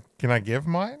 can I give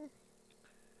mine?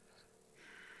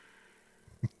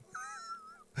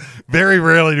 Very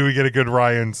rarely do we get a good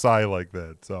Ryan Sai like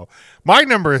that. So my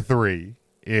number 3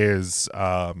 is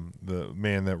the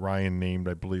man that Ryan named,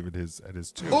 I believe at his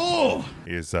 2.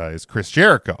 Is Chris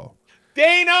Jericho.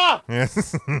 Dana.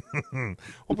 Well,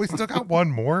 we still got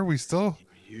one more. We still.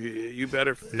 You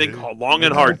better think long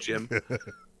and hard, Jim.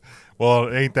 Well,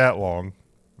 it ain't that long,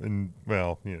 and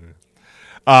well,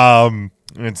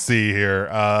 let's see here.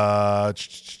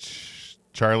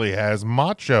 Charlie has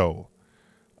Macho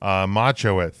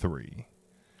Macho at 3.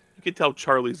 You can tell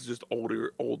Charlie's just old.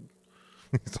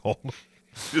 He's old.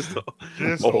 Just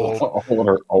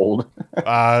Old.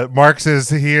 Mark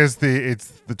says it's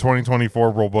the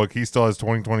 2024 rule book. He still has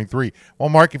 2023. Well,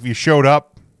 Mark, if you showed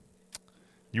up,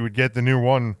 you would get the new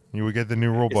one. You would get the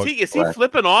new rule book. Is he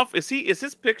flipping off? Is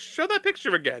his picture? Show that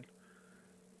picture again.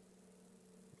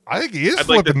 I think he is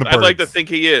flipping the birds. I'd like to think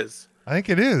he is. I think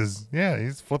it is. Yeah,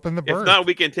 he's flipping the birds. If not,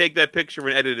 we can take that picture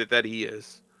and edit it that he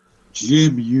is.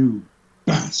 Jim, you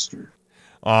bastard.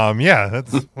 Yeah,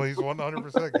 that's he's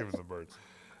 100% giving the birds.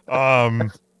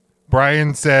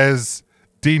 Brian says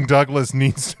Dean Douglas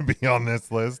needs to be on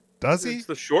this list. Does he? It's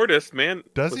the shortest, man.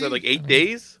 Does Was he? that like 8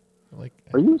 days?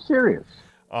 Are you serious?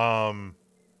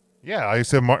 Yeah, I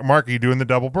said, Mark, are you doing the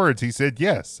double birds? He said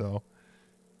yes. So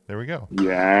there we go.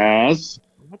 Yes.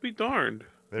 I'll be darned.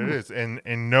 There it is. And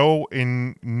in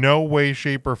no way,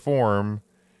 shape, or form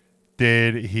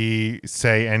did he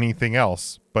say anything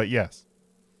else. But yes.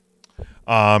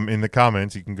 In the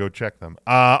comments, you can go check them.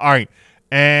 All right.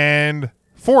 And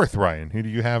fourth, Ryan, who do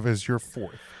you have as your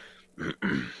fourth?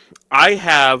 I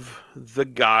have the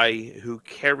guy who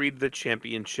carried the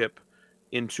championship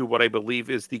into what I believe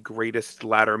is the greatest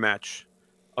ladder match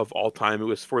of all time. It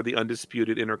was for the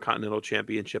undisputed Intercontinental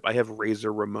Championship. I have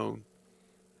Razor Ramon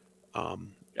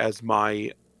as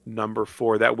my number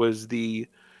 4. That was the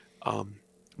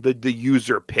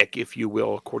user pick, if you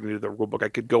will, according to the rulebook. I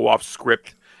could go off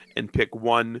script and pick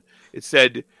one. It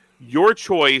said, your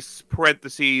choice,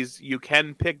 parentheses, you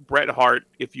can pick Bret Hart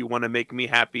if you want to make me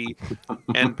happy,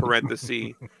 end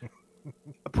parenthesis.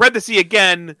 Parenthesis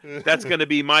again, that's going to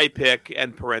be my pick,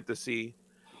 end parenthesis.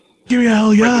 Give me a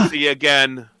hell yeah. Parenthesis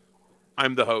again,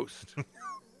 I'm the host.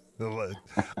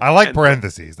 I like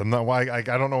parentheses. I'm not. I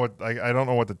don't know what. I don't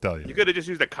know what to tell you. You could have just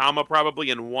used a comma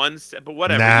probably in one set, but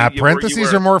whatever. Nah,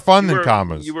 parentheses are more fun than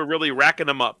commas. You were really racking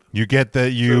them up. You get the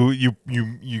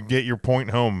you get your point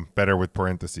home better with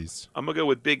parentheses. I'm gonna go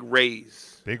with Big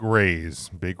Rays. Big Rays.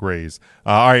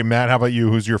 All right, Matt. How about you?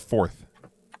 Who's your fourth?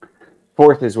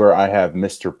 Fourth is where I have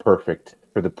Mr. Perfect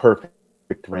for the perfect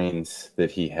reigns that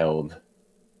he held.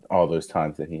 All those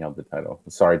times that he held the title.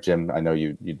 Sorry, Jim. I know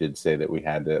you did say that we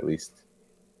had to at least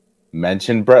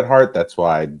mention Bret Hart. That's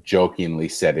why I jokingly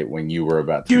said it when you were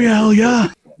about to. Give me a hell yeah.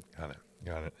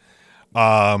 Got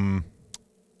it.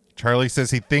 Charlie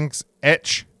says he thinks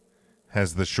Etch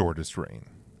has the shortest reign.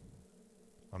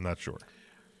 I'm not sure.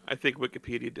 I think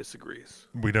Wikipedia disagrees.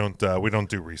 We don't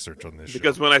do research on this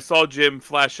because show. When I saw Jim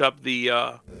flash up the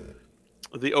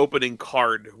opening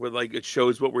card where like it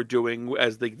shows what we're doing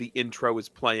as the intro is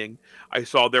playing, I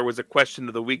saw there was a question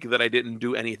of the week that I didn't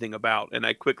do anything about, and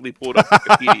I quickly pulled up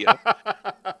Wikipedia.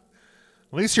 At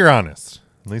least you're honest.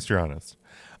 And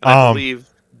I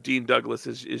believe Dean Douglas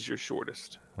is your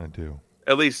shortest. I do.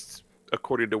 At least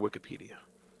according to Wikipedia.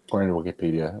 According to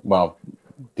Wikipedia. Well,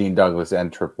 Dean Douglas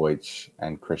and Triple H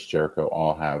and Chris Jericho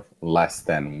all have less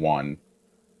than 1.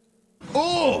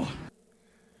 Oh!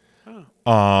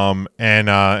 And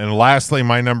lastly,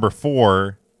 my number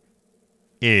 4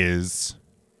 is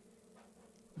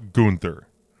Gunther.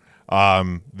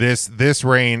 This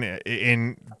reign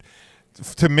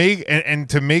to make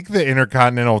the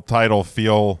Intercontinental title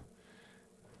feel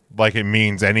like it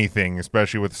means anything,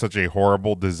 especially with such a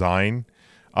horrible design,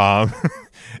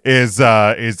 is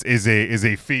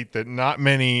a feat that not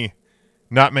many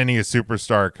a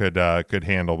superstar could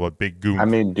handle, but Big Gunther. I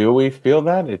mean, do we feel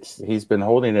that? He's been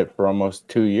holding it for almost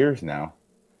 2 years now.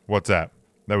 What's that?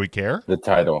 That we care? The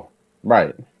title.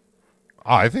 Right.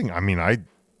 I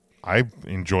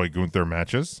enjoy Gunther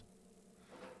matches.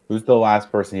 Who's the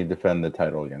last person he defended the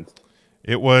title against?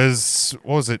 It was,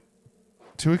 what was it,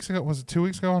 2 weeks ago? Was it 2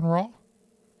 weeks ago on Raw?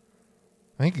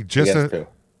 I think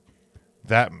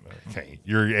that okay.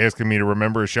 You're asking me to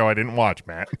remember a show I didn't watch,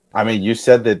 Matt. I mean, you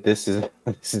said that this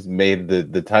is made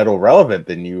the title relevant,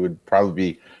 then you would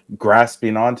probably be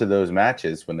grasping onto those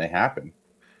matches when they happen.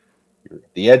 You're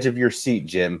at the edge of your seat,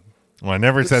 Jim. Well, I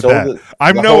never said that.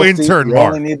 I'm no intern,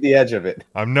 Mark. You only need the edge of it.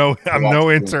 I'm no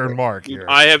intern, Mark. Here.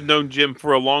 I have known Jim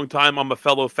for a long time. I'm a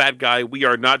fellow fat guy. We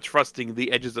are not trusting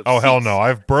the edges of. Oh seats. hell no!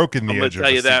 I've broken the edge. I'm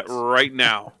gonna tell you that right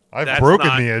now. I've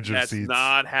broken the edge of seats. That's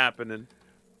not happening.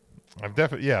 I've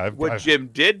definitely, What Jim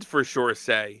did for sure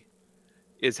say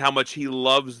is how much he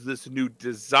loves this new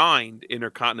designed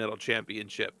Intercontinental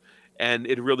Championship, and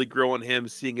it really grew on him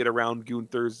seeing it around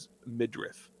Gunther's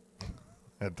midriff.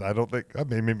 I don't think. I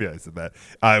mean, maybe I said that.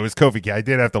 It was Kofi. I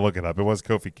did have to look it up. It was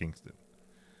Kofi Kingston.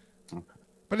 Okay.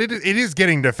 But it is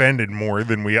getting defended more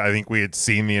than I think we had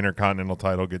seen the Intercontinental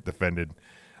title get defended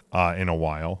in a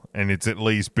while, and it's at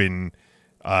least been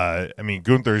I mean,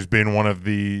 Gunther's been one of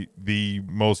the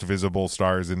most visible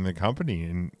stars in the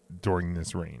company during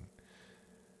this reign,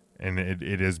 and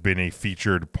it has been a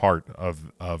featured part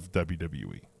of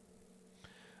WWE.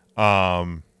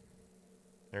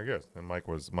 There he goes. And Mike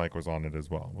was on it as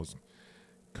well. It was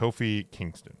Kofi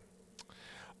Kingston.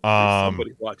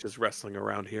 Somebody watches wrestling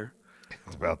around here.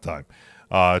 It's about time.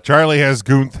 Charlie has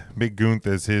Big Gunth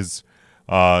as his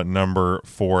number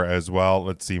 4 as well.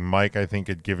 Let's see. Mike, I think,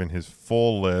 had given his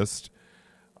full list.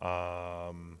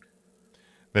 There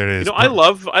it is. I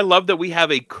love that we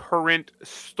have a current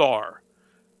star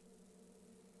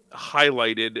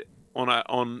highlighted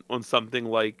on something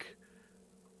like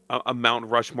a Mount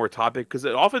Rushmore topic, because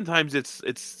oftentimes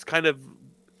it's kind of,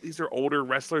 these are older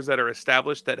wrestlers that are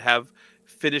established that have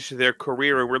finished their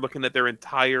career, and we're looking at their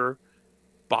entire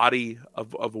body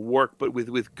of work. But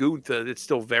with Gunther, it's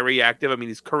still very active. I mean,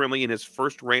 he's currently in his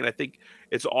first reign. I think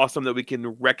it's awesome that we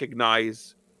can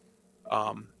recognize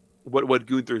what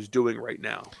Gunther's doing right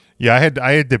now. Yeah,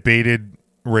 I had debated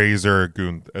Razor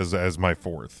Gunth as my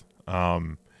 4th.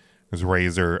 Because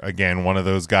Razor, again, one of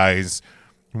those guys,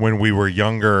 when we were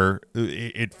younger,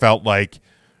 it felt like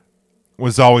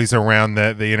was always around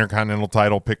the Intercontinental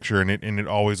title picture, and it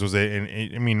always was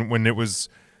I mean, when there was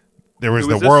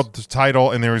the world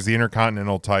title and there was the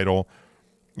Intercontinental title,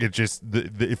 it just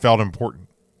it felt important.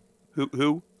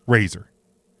 Who? Razor.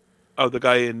 Oh, the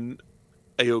guy in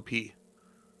AOP.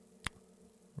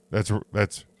 That's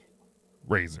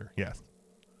Razor. Yes.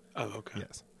 Oh, okay.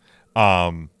 Yes.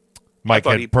 Mike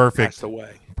had perfect.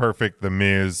 The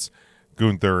Miz,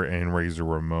 Gunther, and Razor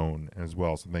Ramon as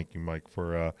well. So thank you, Mike,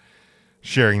 for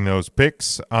sharing those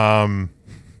picks.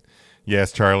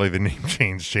 Yes, Charlie, the name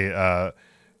change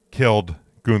killed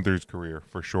Gunther's career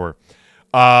for sure.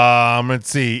 Let's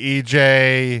see.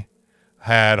 EJ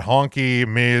had Honky,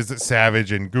 Miz,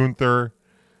 Savage, and Gunther.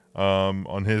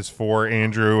 On his 4,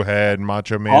 Andrew had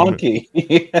Macho Man. Honky.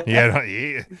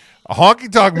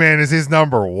 Honky Tonk Man is his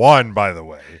number 1, by the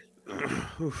way.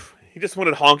 He just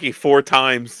wanted Honky 4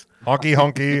 times. Honky,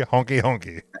 honky, honky,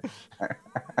 honky.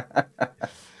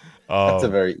 That's a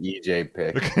very EJ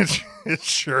pick. It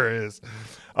sure is.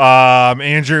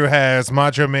 Andrew has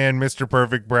Macho Man, Mr.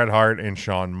 Perfect, Bret Hart, and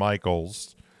Shawn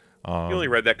Michaels. You only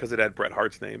read that because it had Bret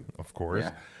Hart's name. Of course.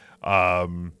 Yeah.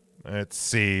 Let's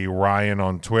see. Ryan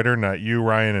on Twitter, not you,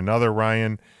 Ryan. Another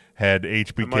Ryan had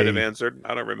HBK. I might have answered.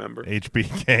 I don't remember.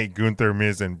 HBK, Gunther,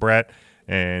 Miz, and Bret.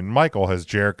 And Michael has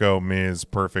Jericho, Miz,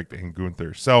 Perfect, and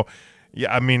Gunther. So,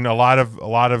 yeah, I mean, a lot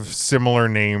of similar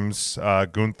names.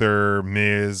 Gunther,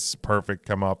 Miz, Perfect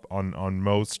come up on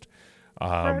most.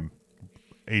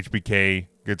 HBK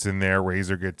gets in there.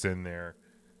 Razor gets in there.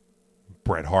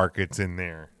 Bret Hart gets in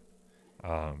there.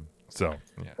 So,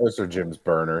 yeah. Those are Jim's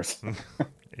burners.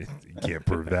 You can't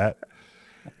prove that.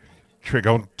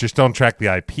 Don't track the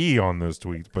IP on those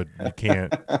tweets, but you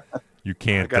can't. You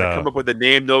can't. I gotta come up with a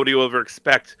name nobody will ever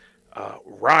expect.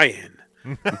 Ryan.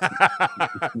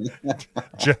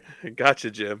 Gotcha,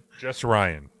 Jim. Just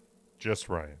Ryan.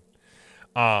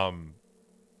 All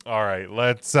right,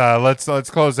 let's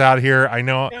close out here. I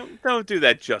know. Don't do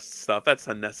that just stuff. That's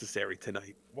unnecessary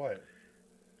tonight. What?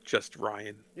 Just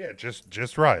Ryan. Yeah,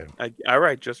 just Ryan. All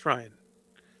right, just Ryan.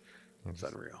 It's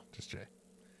unreal. Just Jay.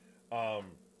 I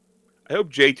hope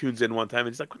Jay tunes in one time and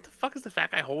he's like, "What the fuck is the fat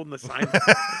guy holding the sign?"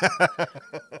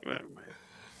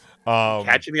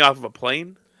 Catching me off of a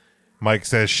plane. Mike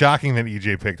says, "Shocking that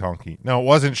EJ picked Honky." No, it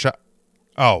wasn't.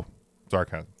 Oh,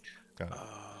 sarcasm.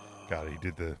 Got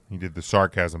it. He did the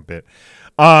sarcasm bit.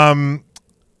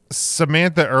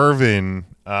 Samantha Irvin.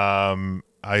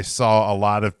 I saw a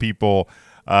lot of people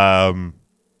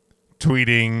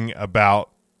tweeting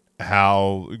about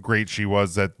how great she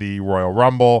was at the Royal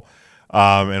Rumble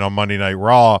and on Monday Night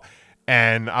Raw,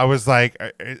 and I was like,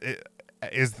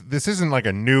 this isn't like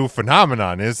a new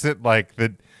phenomenon, is it? Like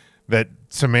that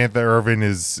Samantha Irvin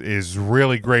is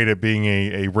really great at being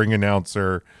a ring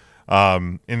announcer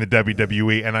in the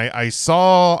WWE, and I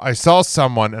saw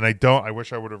someone, and I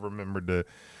wish I would have remembered to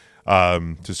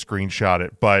screenshot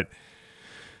it, but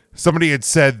somebody had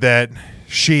said that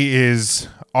she is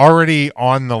already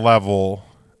on the level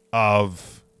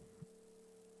of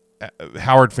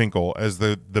Howard Finkel as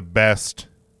the best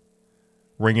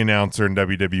ring announcer in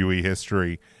WWE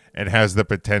history, and has the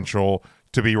potential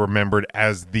to be remembered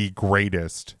as the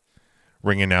greatest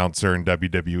ring announcer in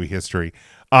WWE history.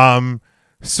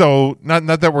 So not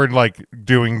that we're like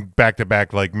doing back to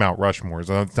back like Mount Rushmores.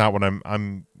 That's not what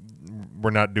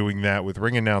we're not doing that with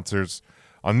ring announcers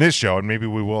on this show, and maybe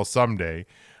we will someday.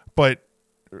 But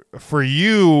for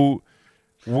you,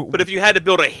 but if you had to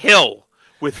build a hill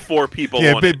with 4 people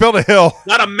Yeah, on it. build a hill.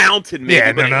 Not a mountain, maybe,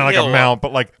 Yeah, but not like hill. a mount,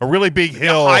 but like a really big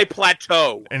hill. A high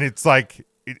plateau. And it's like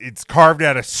it's carved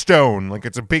out of stone, like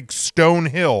it's a big stone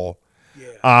hill.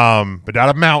 Yeah. But not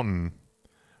a mountain,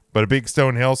 but a big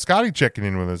stone hill. Scotty checking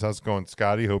in with us. How's it going,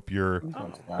 Scotty? Hope you're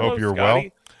Hello, well.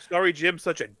 Sorry, Jim's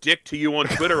such a dick to you on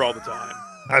Twitter all the time.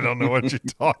 I don't know what you're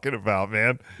talking about,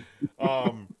 man.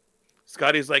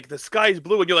 Scotty's like, the sky's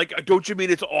blue, and you're like, don't you mean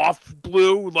it's off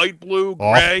blue, light blue,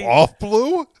 gray? Off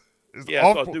blue?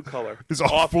 Yeah, it's a new color. Is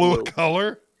off blue a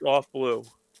color? Off blue.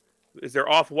 Is there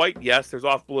off white? Yes, there's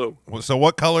off blue. Well, so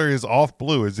what color is off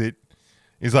blue? Is that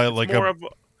like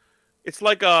it's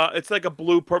like a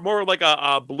blue, more like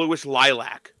a bluish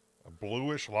lilac. A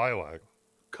bluish lilac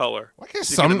color. I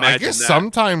guess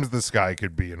sometimes the sky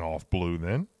could be an off blue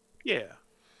then. Yeah.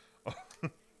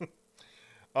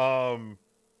 But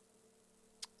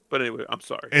anyway, I'm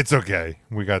sorry. It's okay.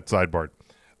 We got sidebarred.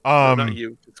 No, not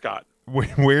you, Scott.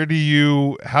 Where do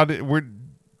you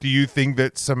think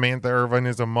that Samantha Irvin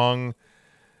is among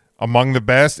the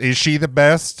best? Is she the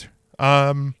best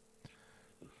to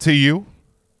you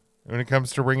when it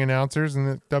comes to ring announcers in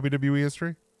the WWE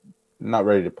history? Not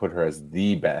ready to put her as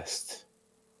the best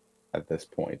at this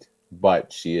point,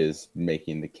 but she is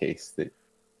making the case that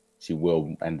she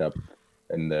will end up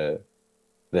in the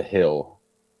hill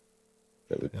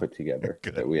that we put together,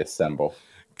 that we assemble.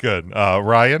 Good.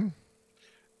 Ryan?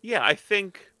 Yeah, I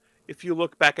think if you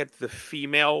look back at the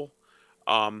female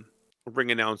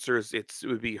ring announcers, it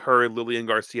would be her, Lillian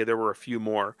Garcia. There were a few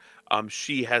more.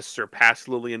 She has surpassed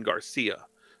Lillian Garcia.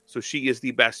 So she is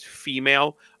the best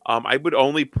female. I would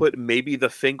only put maybe the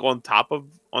Fink on top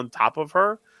of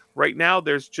her right now.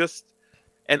 There's just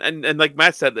and like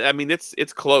Matt said, I mean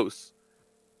it's close.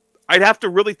 I'd have to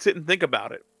really sit and think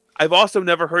about it. I've also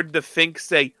never heard the Fink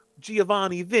say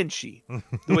Giovanni Vinci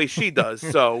the way she does.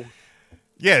 So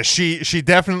yeah, she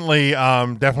definitely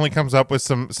comes up with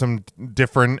some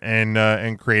different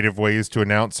and creative ways to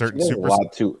announce certain There's a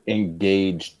lot to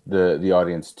engage the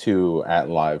audience too at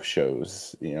live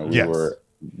shows. You know,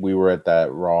 we were at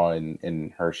that Raw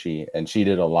in Hershey, and she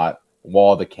did a lot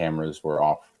while the cameras were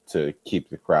off to keep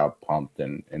the crowd pumped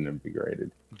and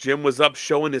invigorated. Jim was up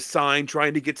showing his sign,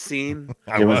 trying to get seen.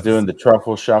 Jim was doing the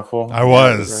truffle shuffle. I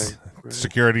was. Right.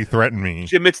 Security threatened me.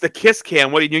 Jim, it's the kiss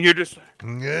cam. What are you? You're just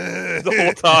the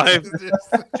whole time.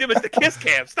 Jim, it's the kiss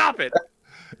cam. Stop it.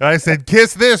 And I said,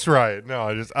 "Kiss this, right?" No,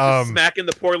 I just smacking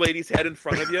the poor lady's head in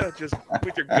front of you, just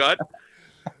with your gut.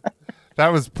 That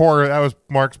was poor. That was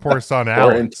Mark's poor son,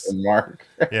 Alex. Mark.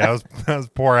 Yeah, that was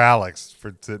poor Alex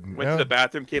for sitting. Went to the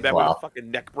bathroom, came back with a fucking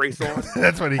neck brace on.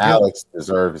 That's what he. Alex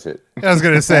deserves it. I was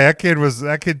gonna say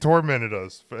that kid tormented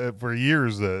us for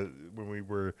years when we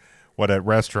were at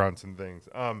restaurants and things.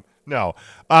 No.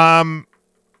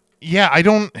 Yeah, I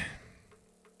don't.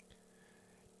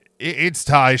 It's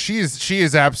Ty. She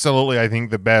is absolutely, I think,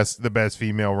 the best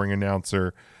female ring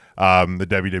announcer the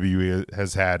WWE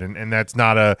has had, and that's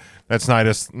not a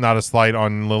slight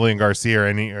on Lillian Garcia or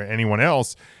anyone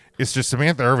else. It's just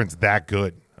Samantha Irvin's that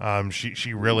good.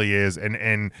 She really is,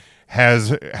 and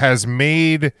has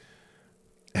made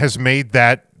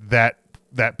that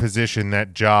position,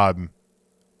 that job,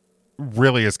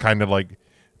 really is kind of like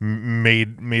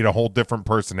made a whole different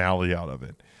personality out of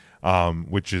it.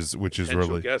 Which is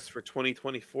really guess for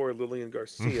 2024 Lillian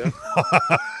Garcia.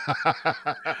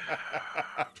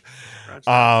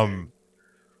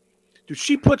 Dude,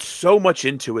 she puts so much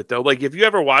into it though. Like if you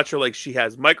ever watch her, like she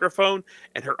has microphone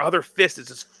and her other fist is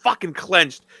just fucking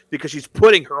clenched because she's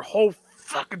putting her whole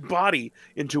fucking body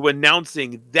into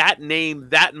announcing that name,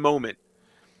 that moment.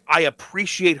 I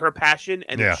appreciate her passion,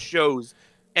 and it shows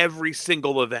every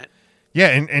single event. Yeah,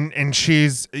 and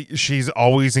she's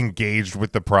always engaged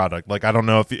with the product. Like I don't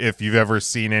know if you've ever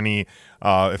seen any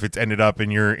if it's ended up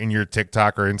in your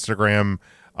TikTok or Instagram,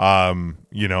 in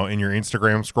your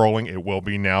Instagram scrolling. It will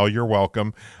be now. You're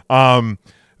welcome.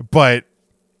 But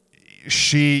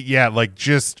like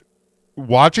just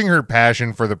watching her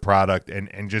passion for the product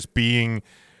and just being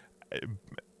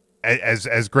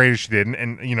as great as she did.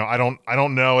 And I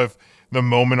don't know if the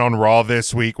moment on Raw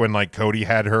this week when like Cody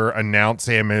had her announce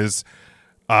him as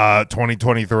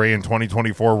 2023 and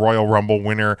 2024 Royal Rumble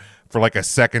winner for like a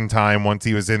second time once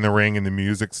he was in the ring and the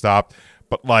music stopped.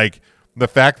 But like the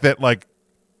fact that like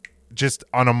just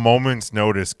on a moment's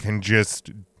notice can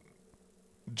just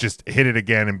hit it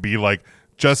again and be like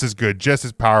just as good, just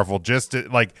as powerful, just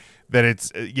like that.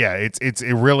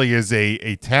 It really is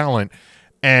a talent.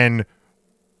 And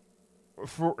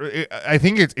I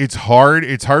think it's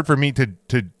hard for me to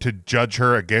judge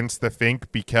her against the Fink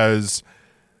because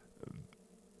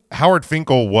Howard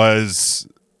Finkel was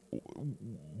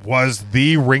was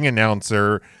the ring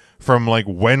announcer from like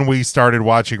when we started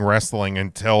watching wrestling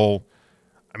until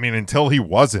he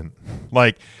wasn't.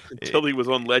 Like Until he was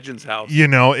on Legends House. You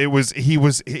know, he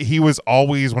was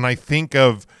always, when I think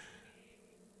of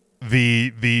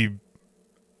the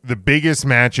biggest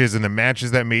matches and the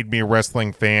matches that made me a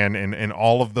wrestling fan and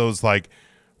all of those like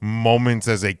moments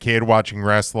as a kid watching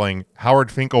wrestling,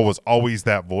 Howard Finkel was always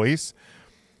that voice.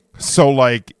 So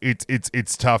like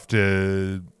it's tough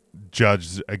to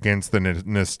judge against the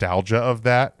nostalgia of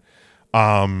that.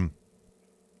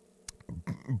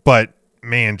 But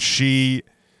man, she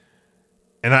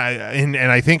and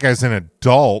I think as an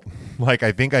adult, like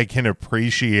I think I can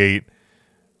appreciate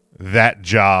that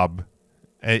job,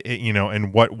 you know,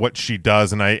 and what she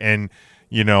does. And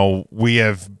you know,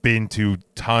 we've been to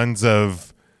tons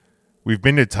of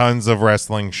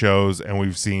wrestling shows, and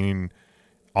we've seen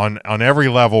on every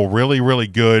level really, really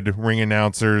good ring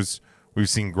announcers. We've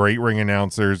seen great ring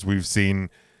announcers. We've seen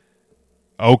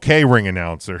okay ring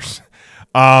announcers.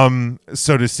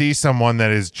 So to see someone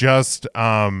that is just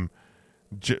sounds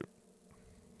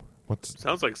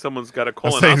like someone's got a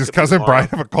I'll say, does cousin tomorrow. Brian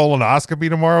have a colonoscopy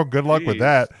tomorrow? Good luck with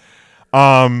Jeez.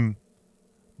 that.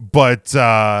 But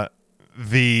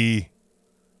the,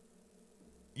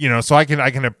 you know, so I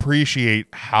can appreciate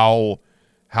how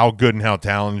good and how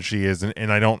talented she is,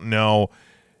 and I don't know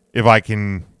if I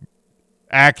can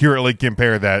accurately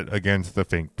compare that against the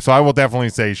Fink. So I will definitely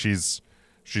say she's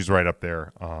right up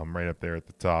there at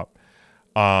the top.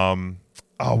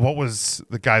 What was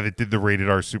the guy that did the Rated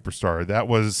R Superstar? That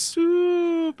was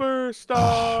Superstar.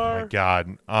 Oh my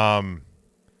God.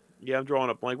 Yeah, I'm drawing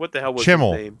a blank. What the hell was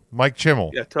Chimmel. his name? Mike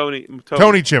Chimmel. Yeah, Tony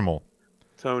Chimmel.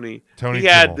 Tony. Tony He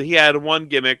had Chimmel. he had one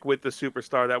gimmick with the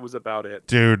Superstar. That was about it.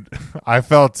 Dude, I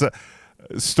felt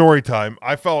story time.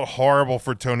 I felt horrible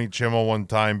for Tony Chimmel one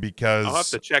time because I'll have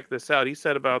to check this out. He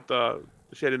said about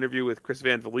she had an interview with Chris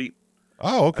Van Vliet.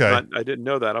 Oh, okay. I didn't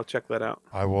know that. I'll check that out.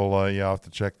 I will. I'll have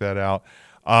to check that out.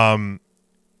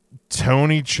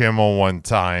 Tony Chimmel one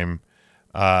time.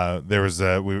 There was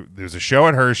a show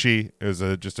at Hershey. It was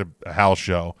just a house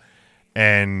show,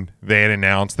 and they had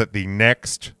announced that the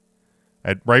next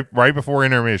right before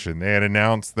intermission, they had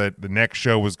announced that the next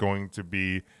show was going to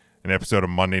be an episode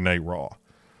of Monday Night Raw.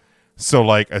 So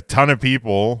like a ton of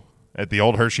people at the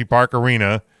old Hershey Park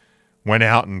Arena went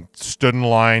out and stood in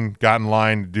line, got in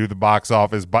line to do the box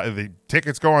office. But the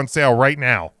tickets go on sale right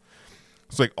now.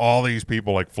 It's like all these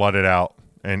people like flooded out,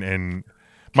 and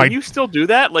Can you still do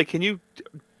that? Like, can you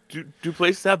do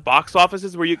places have box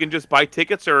offices where you can just buy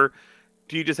tickets, or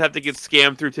do you just have to get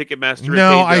scammed through Ticketmaster?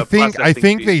 No, and pay the I processing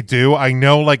think fee? they do. I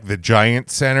know like the Giant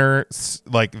Center,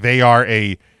 like they are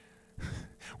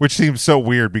which seems so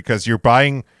weird because you're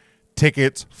buying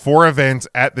tickets for events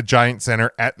at the Giant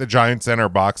Center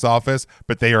box office,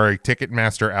 but they are a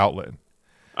Ticketmaster outlet.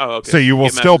 Oh, okay. So you will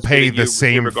still Ticketmaster's pay getting the you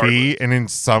same fee, regardless. and in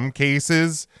some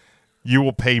cases, you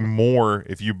will pay more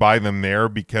if you buy them there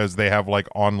because they have like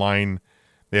online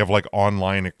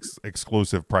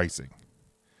exclusive pricing.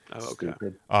 Oh, okay.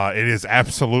 It is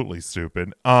absolutely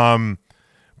stupid.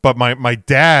 But my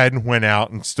dad went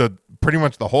out and stood pretty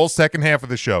much the whole second half of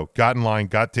the show, got in line,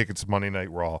 got tickets to Monday Night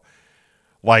Raw,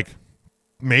 like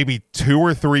maybe 2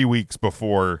 or 3 weeks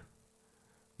before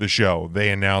the show. They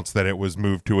announced that it was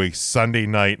moved to a Sunday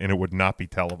night and it would not be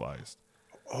televised.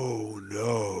 Oh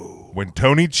no! When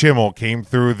Tony Chimmel came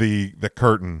through the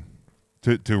curtain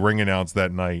to ring announce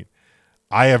that night,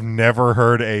 I have never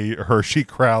heard a Hershey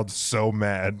crowd so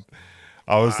mad.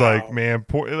 I was like, man,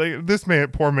 poor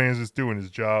man is just doing his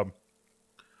job.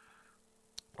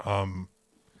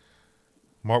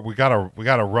 Mark, we got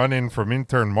a run in from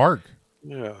intern Mark.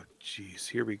 Oh, jeez,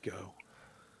 here we go.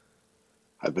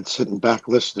 I've been sitting back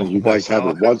listening. You guys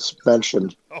haven't once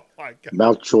mentioned Oh my god!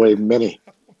 Mountjoy Mini.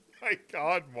 My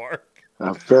God, Mark.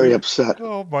 I'm very upset.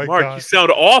 Oh my Mark, god! you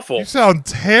sound awful. You sound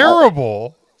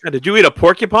terrible. Did you eat a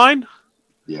porcupine?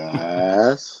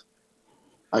 Yes.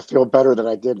 I feel better than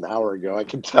I did an hour ago. I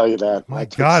can tell you that. My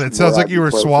God, it sounds like you were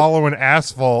ibuprofen. swallowing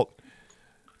asphalt,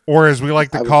 or as we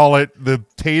like to call it, the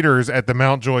taters at the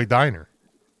Mountjoy Diner.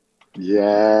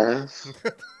 Yes.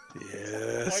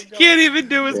 Yes. He can't even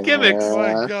do his gimmicks. Oh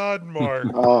my God, Mark.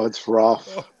 Oh, it's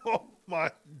rough. Oh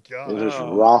my God. It is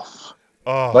rough.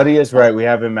 Oh. But he is right. We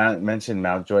haven't mentioned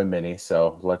Mountjoy Mini,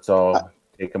 so let's all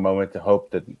take a moment to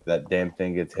hope that that damn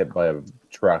thing gets hit by a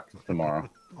truck tomorrow.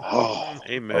 Oh,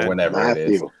 Amen. Or whenever it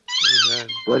is. Matthew. Amen.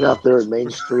 Right out there in Main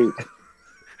Street.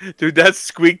 Dude, that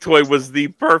squeak toy was the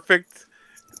perfect.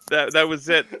 That was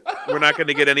it. We're not going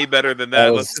to get any better than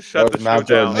that. Let's just shut the show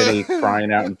Mountjoy down. Mini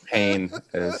crying out in pain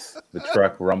as the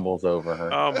truck rumbles over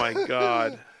her. Oh my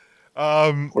God.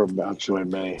 Or Mountjoy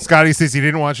May. Scotty says he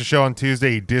didn't watch the show on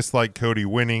Tuesday. He disliked Cody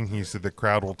winning. He said the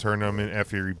crowd will turn him in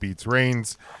after he beats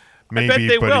Reigns. Maybe,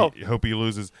 they but will. he hope he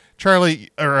loses. Charlie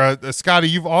or Scotty,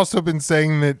 you've also been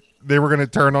saying that they were going to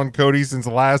turn on Cody since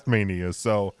last Mania,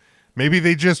 so maybe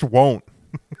they just won't.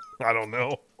 I don't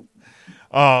know.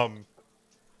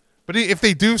 But if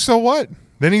they do, so what?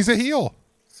 Then he's a heel.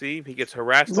 See, he gets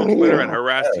harassed on Twitter and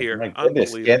harassed here. My goodness,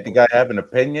 Unbelievable. can't the guy have an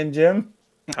opinion, Jim?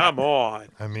 Come on.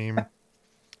 I mean,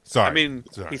 sorry. I mean,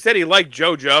 Sorry. he said he liked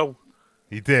JoJo.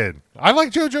 He did. I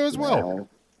like JoJo as well.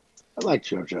 I like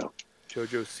JoJo.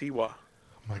 JoJo Siwa. Oh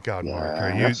my God,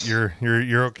 Mark, Yes. you're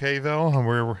okay though?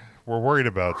 We're worried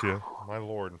about you. My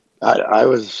Lord, I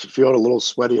was feeling a little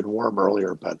sweaty and warm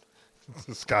earlier, but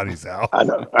Scotty's out. I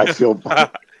know I feel. I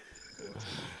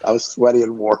was sweaty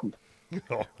and warm.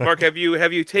 Mark, have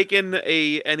you taken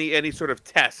any sort of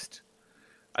test?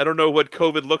 I don't know what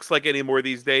COVID looks like anymore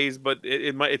these days, but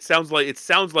it sounds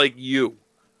like you.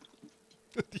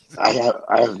 I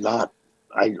have not.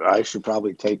 I should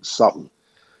probably take something.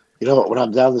 You know, when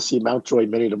I'm down to see Mountjoy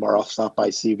Mini tomorrow, I'll stop by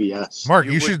CVS. Mark,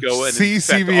 You you would should go and see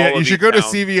inspect all CVS. of You should these go to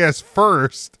towns. CVS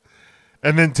first,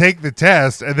 and then take the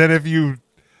test. And then if you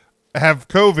have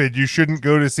COVID, you shouldn't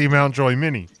go to see Mountjoy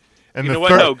Mini. And You know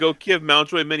what? No, go give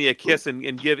Mountjoy Mini a kiss and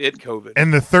give it COVID.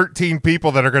 And the 13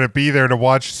 people that are going to be there to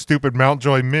watch stupid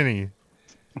Mountjoy Mini.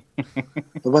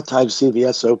 What time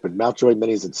CVS open? Mountjoy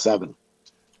Mini's at 7.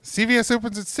 CVS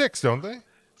opens at 6, don't they?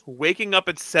 Waking up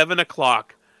at 7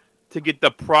 o'clock to get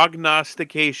the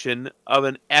prognostication of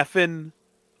an effing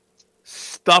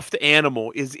stuffed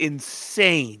animal is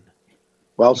insane.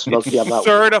 Well, Smokey, I'm not.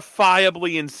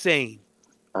 Certifiably insane.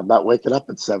 I'm not waking up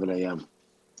at 7 a.m.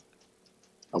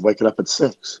 I'm waking up at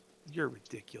 6. You're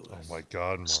ridiculous. Oh my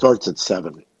God, Mark. Starts at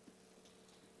 7.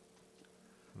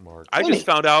 Mark. I just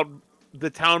found out the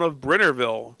town of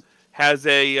Brinnerville has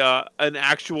an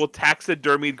actual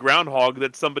taxidermied groundhog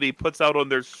that somebody puts out on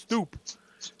their stoop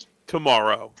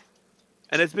tomorrow.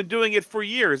 And it's been doing it for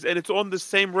years, and it's on the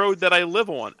same road that I live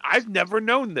on. I've never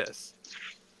known this.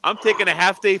 I'm taking a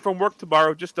half day from work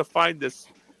tomorrow just to find this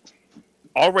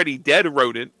already dead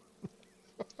rodent.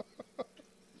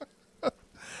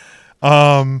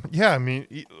 Yeah, I mean,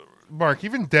 Mark,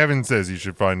 even Devin says you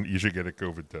should get a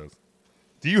COVID test.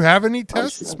 Do you have any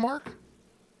tests, Mark?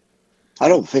 I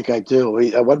don't think I do.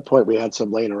 At one point, we had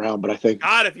some laying around, but I think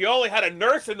God, if you only had a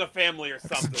nurse in the family or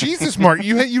something. Jesus, Mark,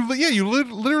 you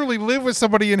literally live with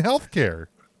somebody in healthcare.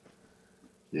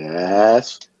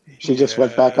 yes. She just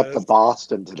went back up to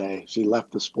Boston today. She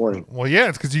left this morning. Well, yeah,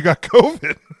 it's because you got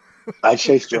COVID. I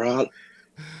chased her out.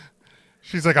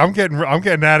 She's like, I'm getting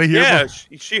out of here. Yeah,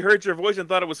 she heard your voice and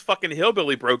thought it was fucking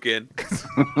Hillbilly broke in.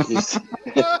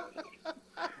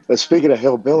 But speaking of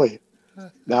hillbilly,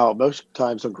 now most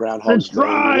times on Groundhog's Day,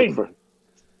 you look for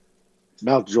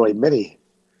Mountjoy Mini.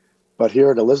 But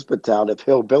here in Elizabethtown, if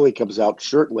hillbilly comes out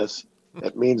shirtless,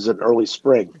 it means an early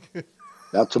spring.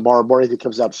 Now tomorrow morning, if he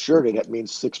comes out shirted, that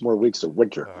means 6 more weeks of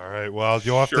winter. All right. Well,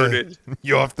 you'll have Shirted.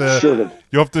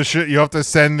 to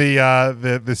send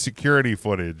the security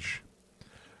footage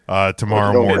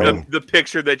tomorrow Don't morning. worry. The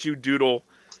picture that you doodle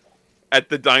at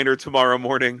the diner tomorrow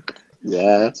morning.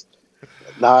 Yeah.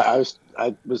 Now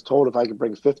I was told if I could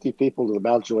bring 50 people to the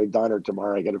Mountjoy Diner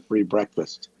tomorrow, I get a free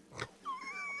breakfast.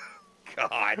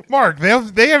 God. Mark,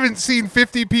 they haven't seen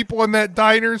 50 people in that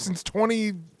diner since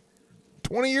 20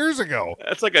 years ago.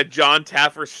 That's like a John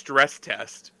Taffer stress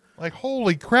test. Like,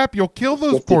 holy crap, you'll kill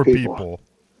those 50 poor people. people.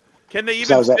 Can they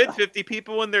So even is that- fit 50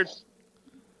 people in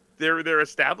their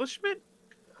establishment?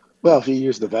 Well, if you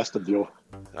use the vestibule.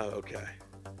 Oh, okay.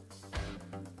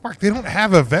 Mark, they don't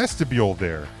have a vestibule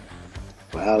there.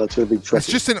 Well, that's going to be tricky. It's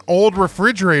just an old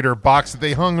refrigerator box that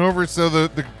they hung over so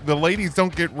the ladies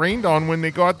don't get rained on when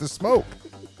they go out to smoke.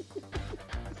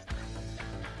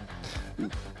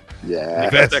 Yeah.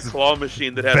 They got that claw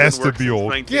machine that hasn't worked since Vestibule.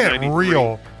 1993. Get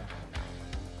real.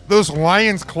 Those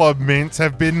Lions Club mints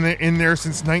have been in there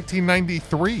since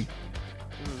 1993.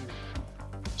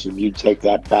 Jim, you take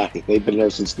that back. They've been there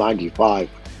since 95.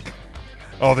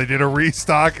 Oh, they did a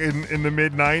restock in the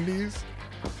mid 90s?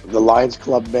 The Lions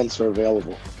Club mints are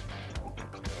available.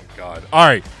 God. All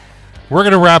right. We're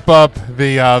going to wrap up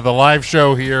the live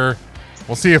show here.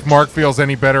 We'll see if Mark feels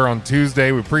any better on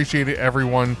Tuesday. We appreciate it,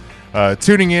 everyone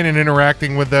tuning in and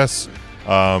interacting with us.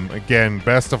 Again,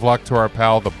 best of luck to our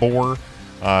pal, the Boar,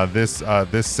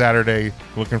 this Saturday,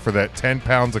 looking for that 10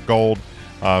 pounds of gold.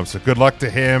 So good luck to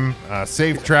him.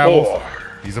 Safe travel.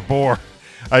 He's a boar.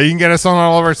 You can get us on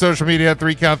all of our social media,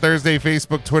 3 Count Thursday,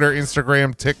 Facebook, Twitter,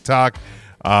 Instagram, TikTok.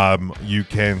 You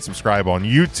can subscribe on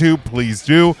YouTube. Please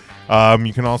do.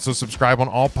 You can also subscribe on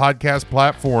all podcast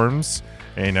platforms.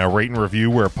 and rate and review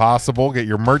where possible. Get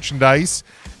your merchandise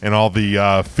and all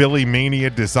the Philly Mania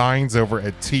designs over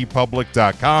at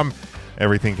tpublic.com.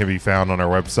 Everything can be found on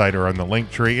our website or on the link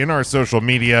tree in our social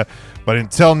media. But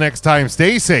until next time,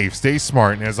 stay safe, stay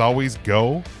smart, and as always,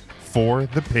 go for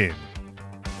the pin.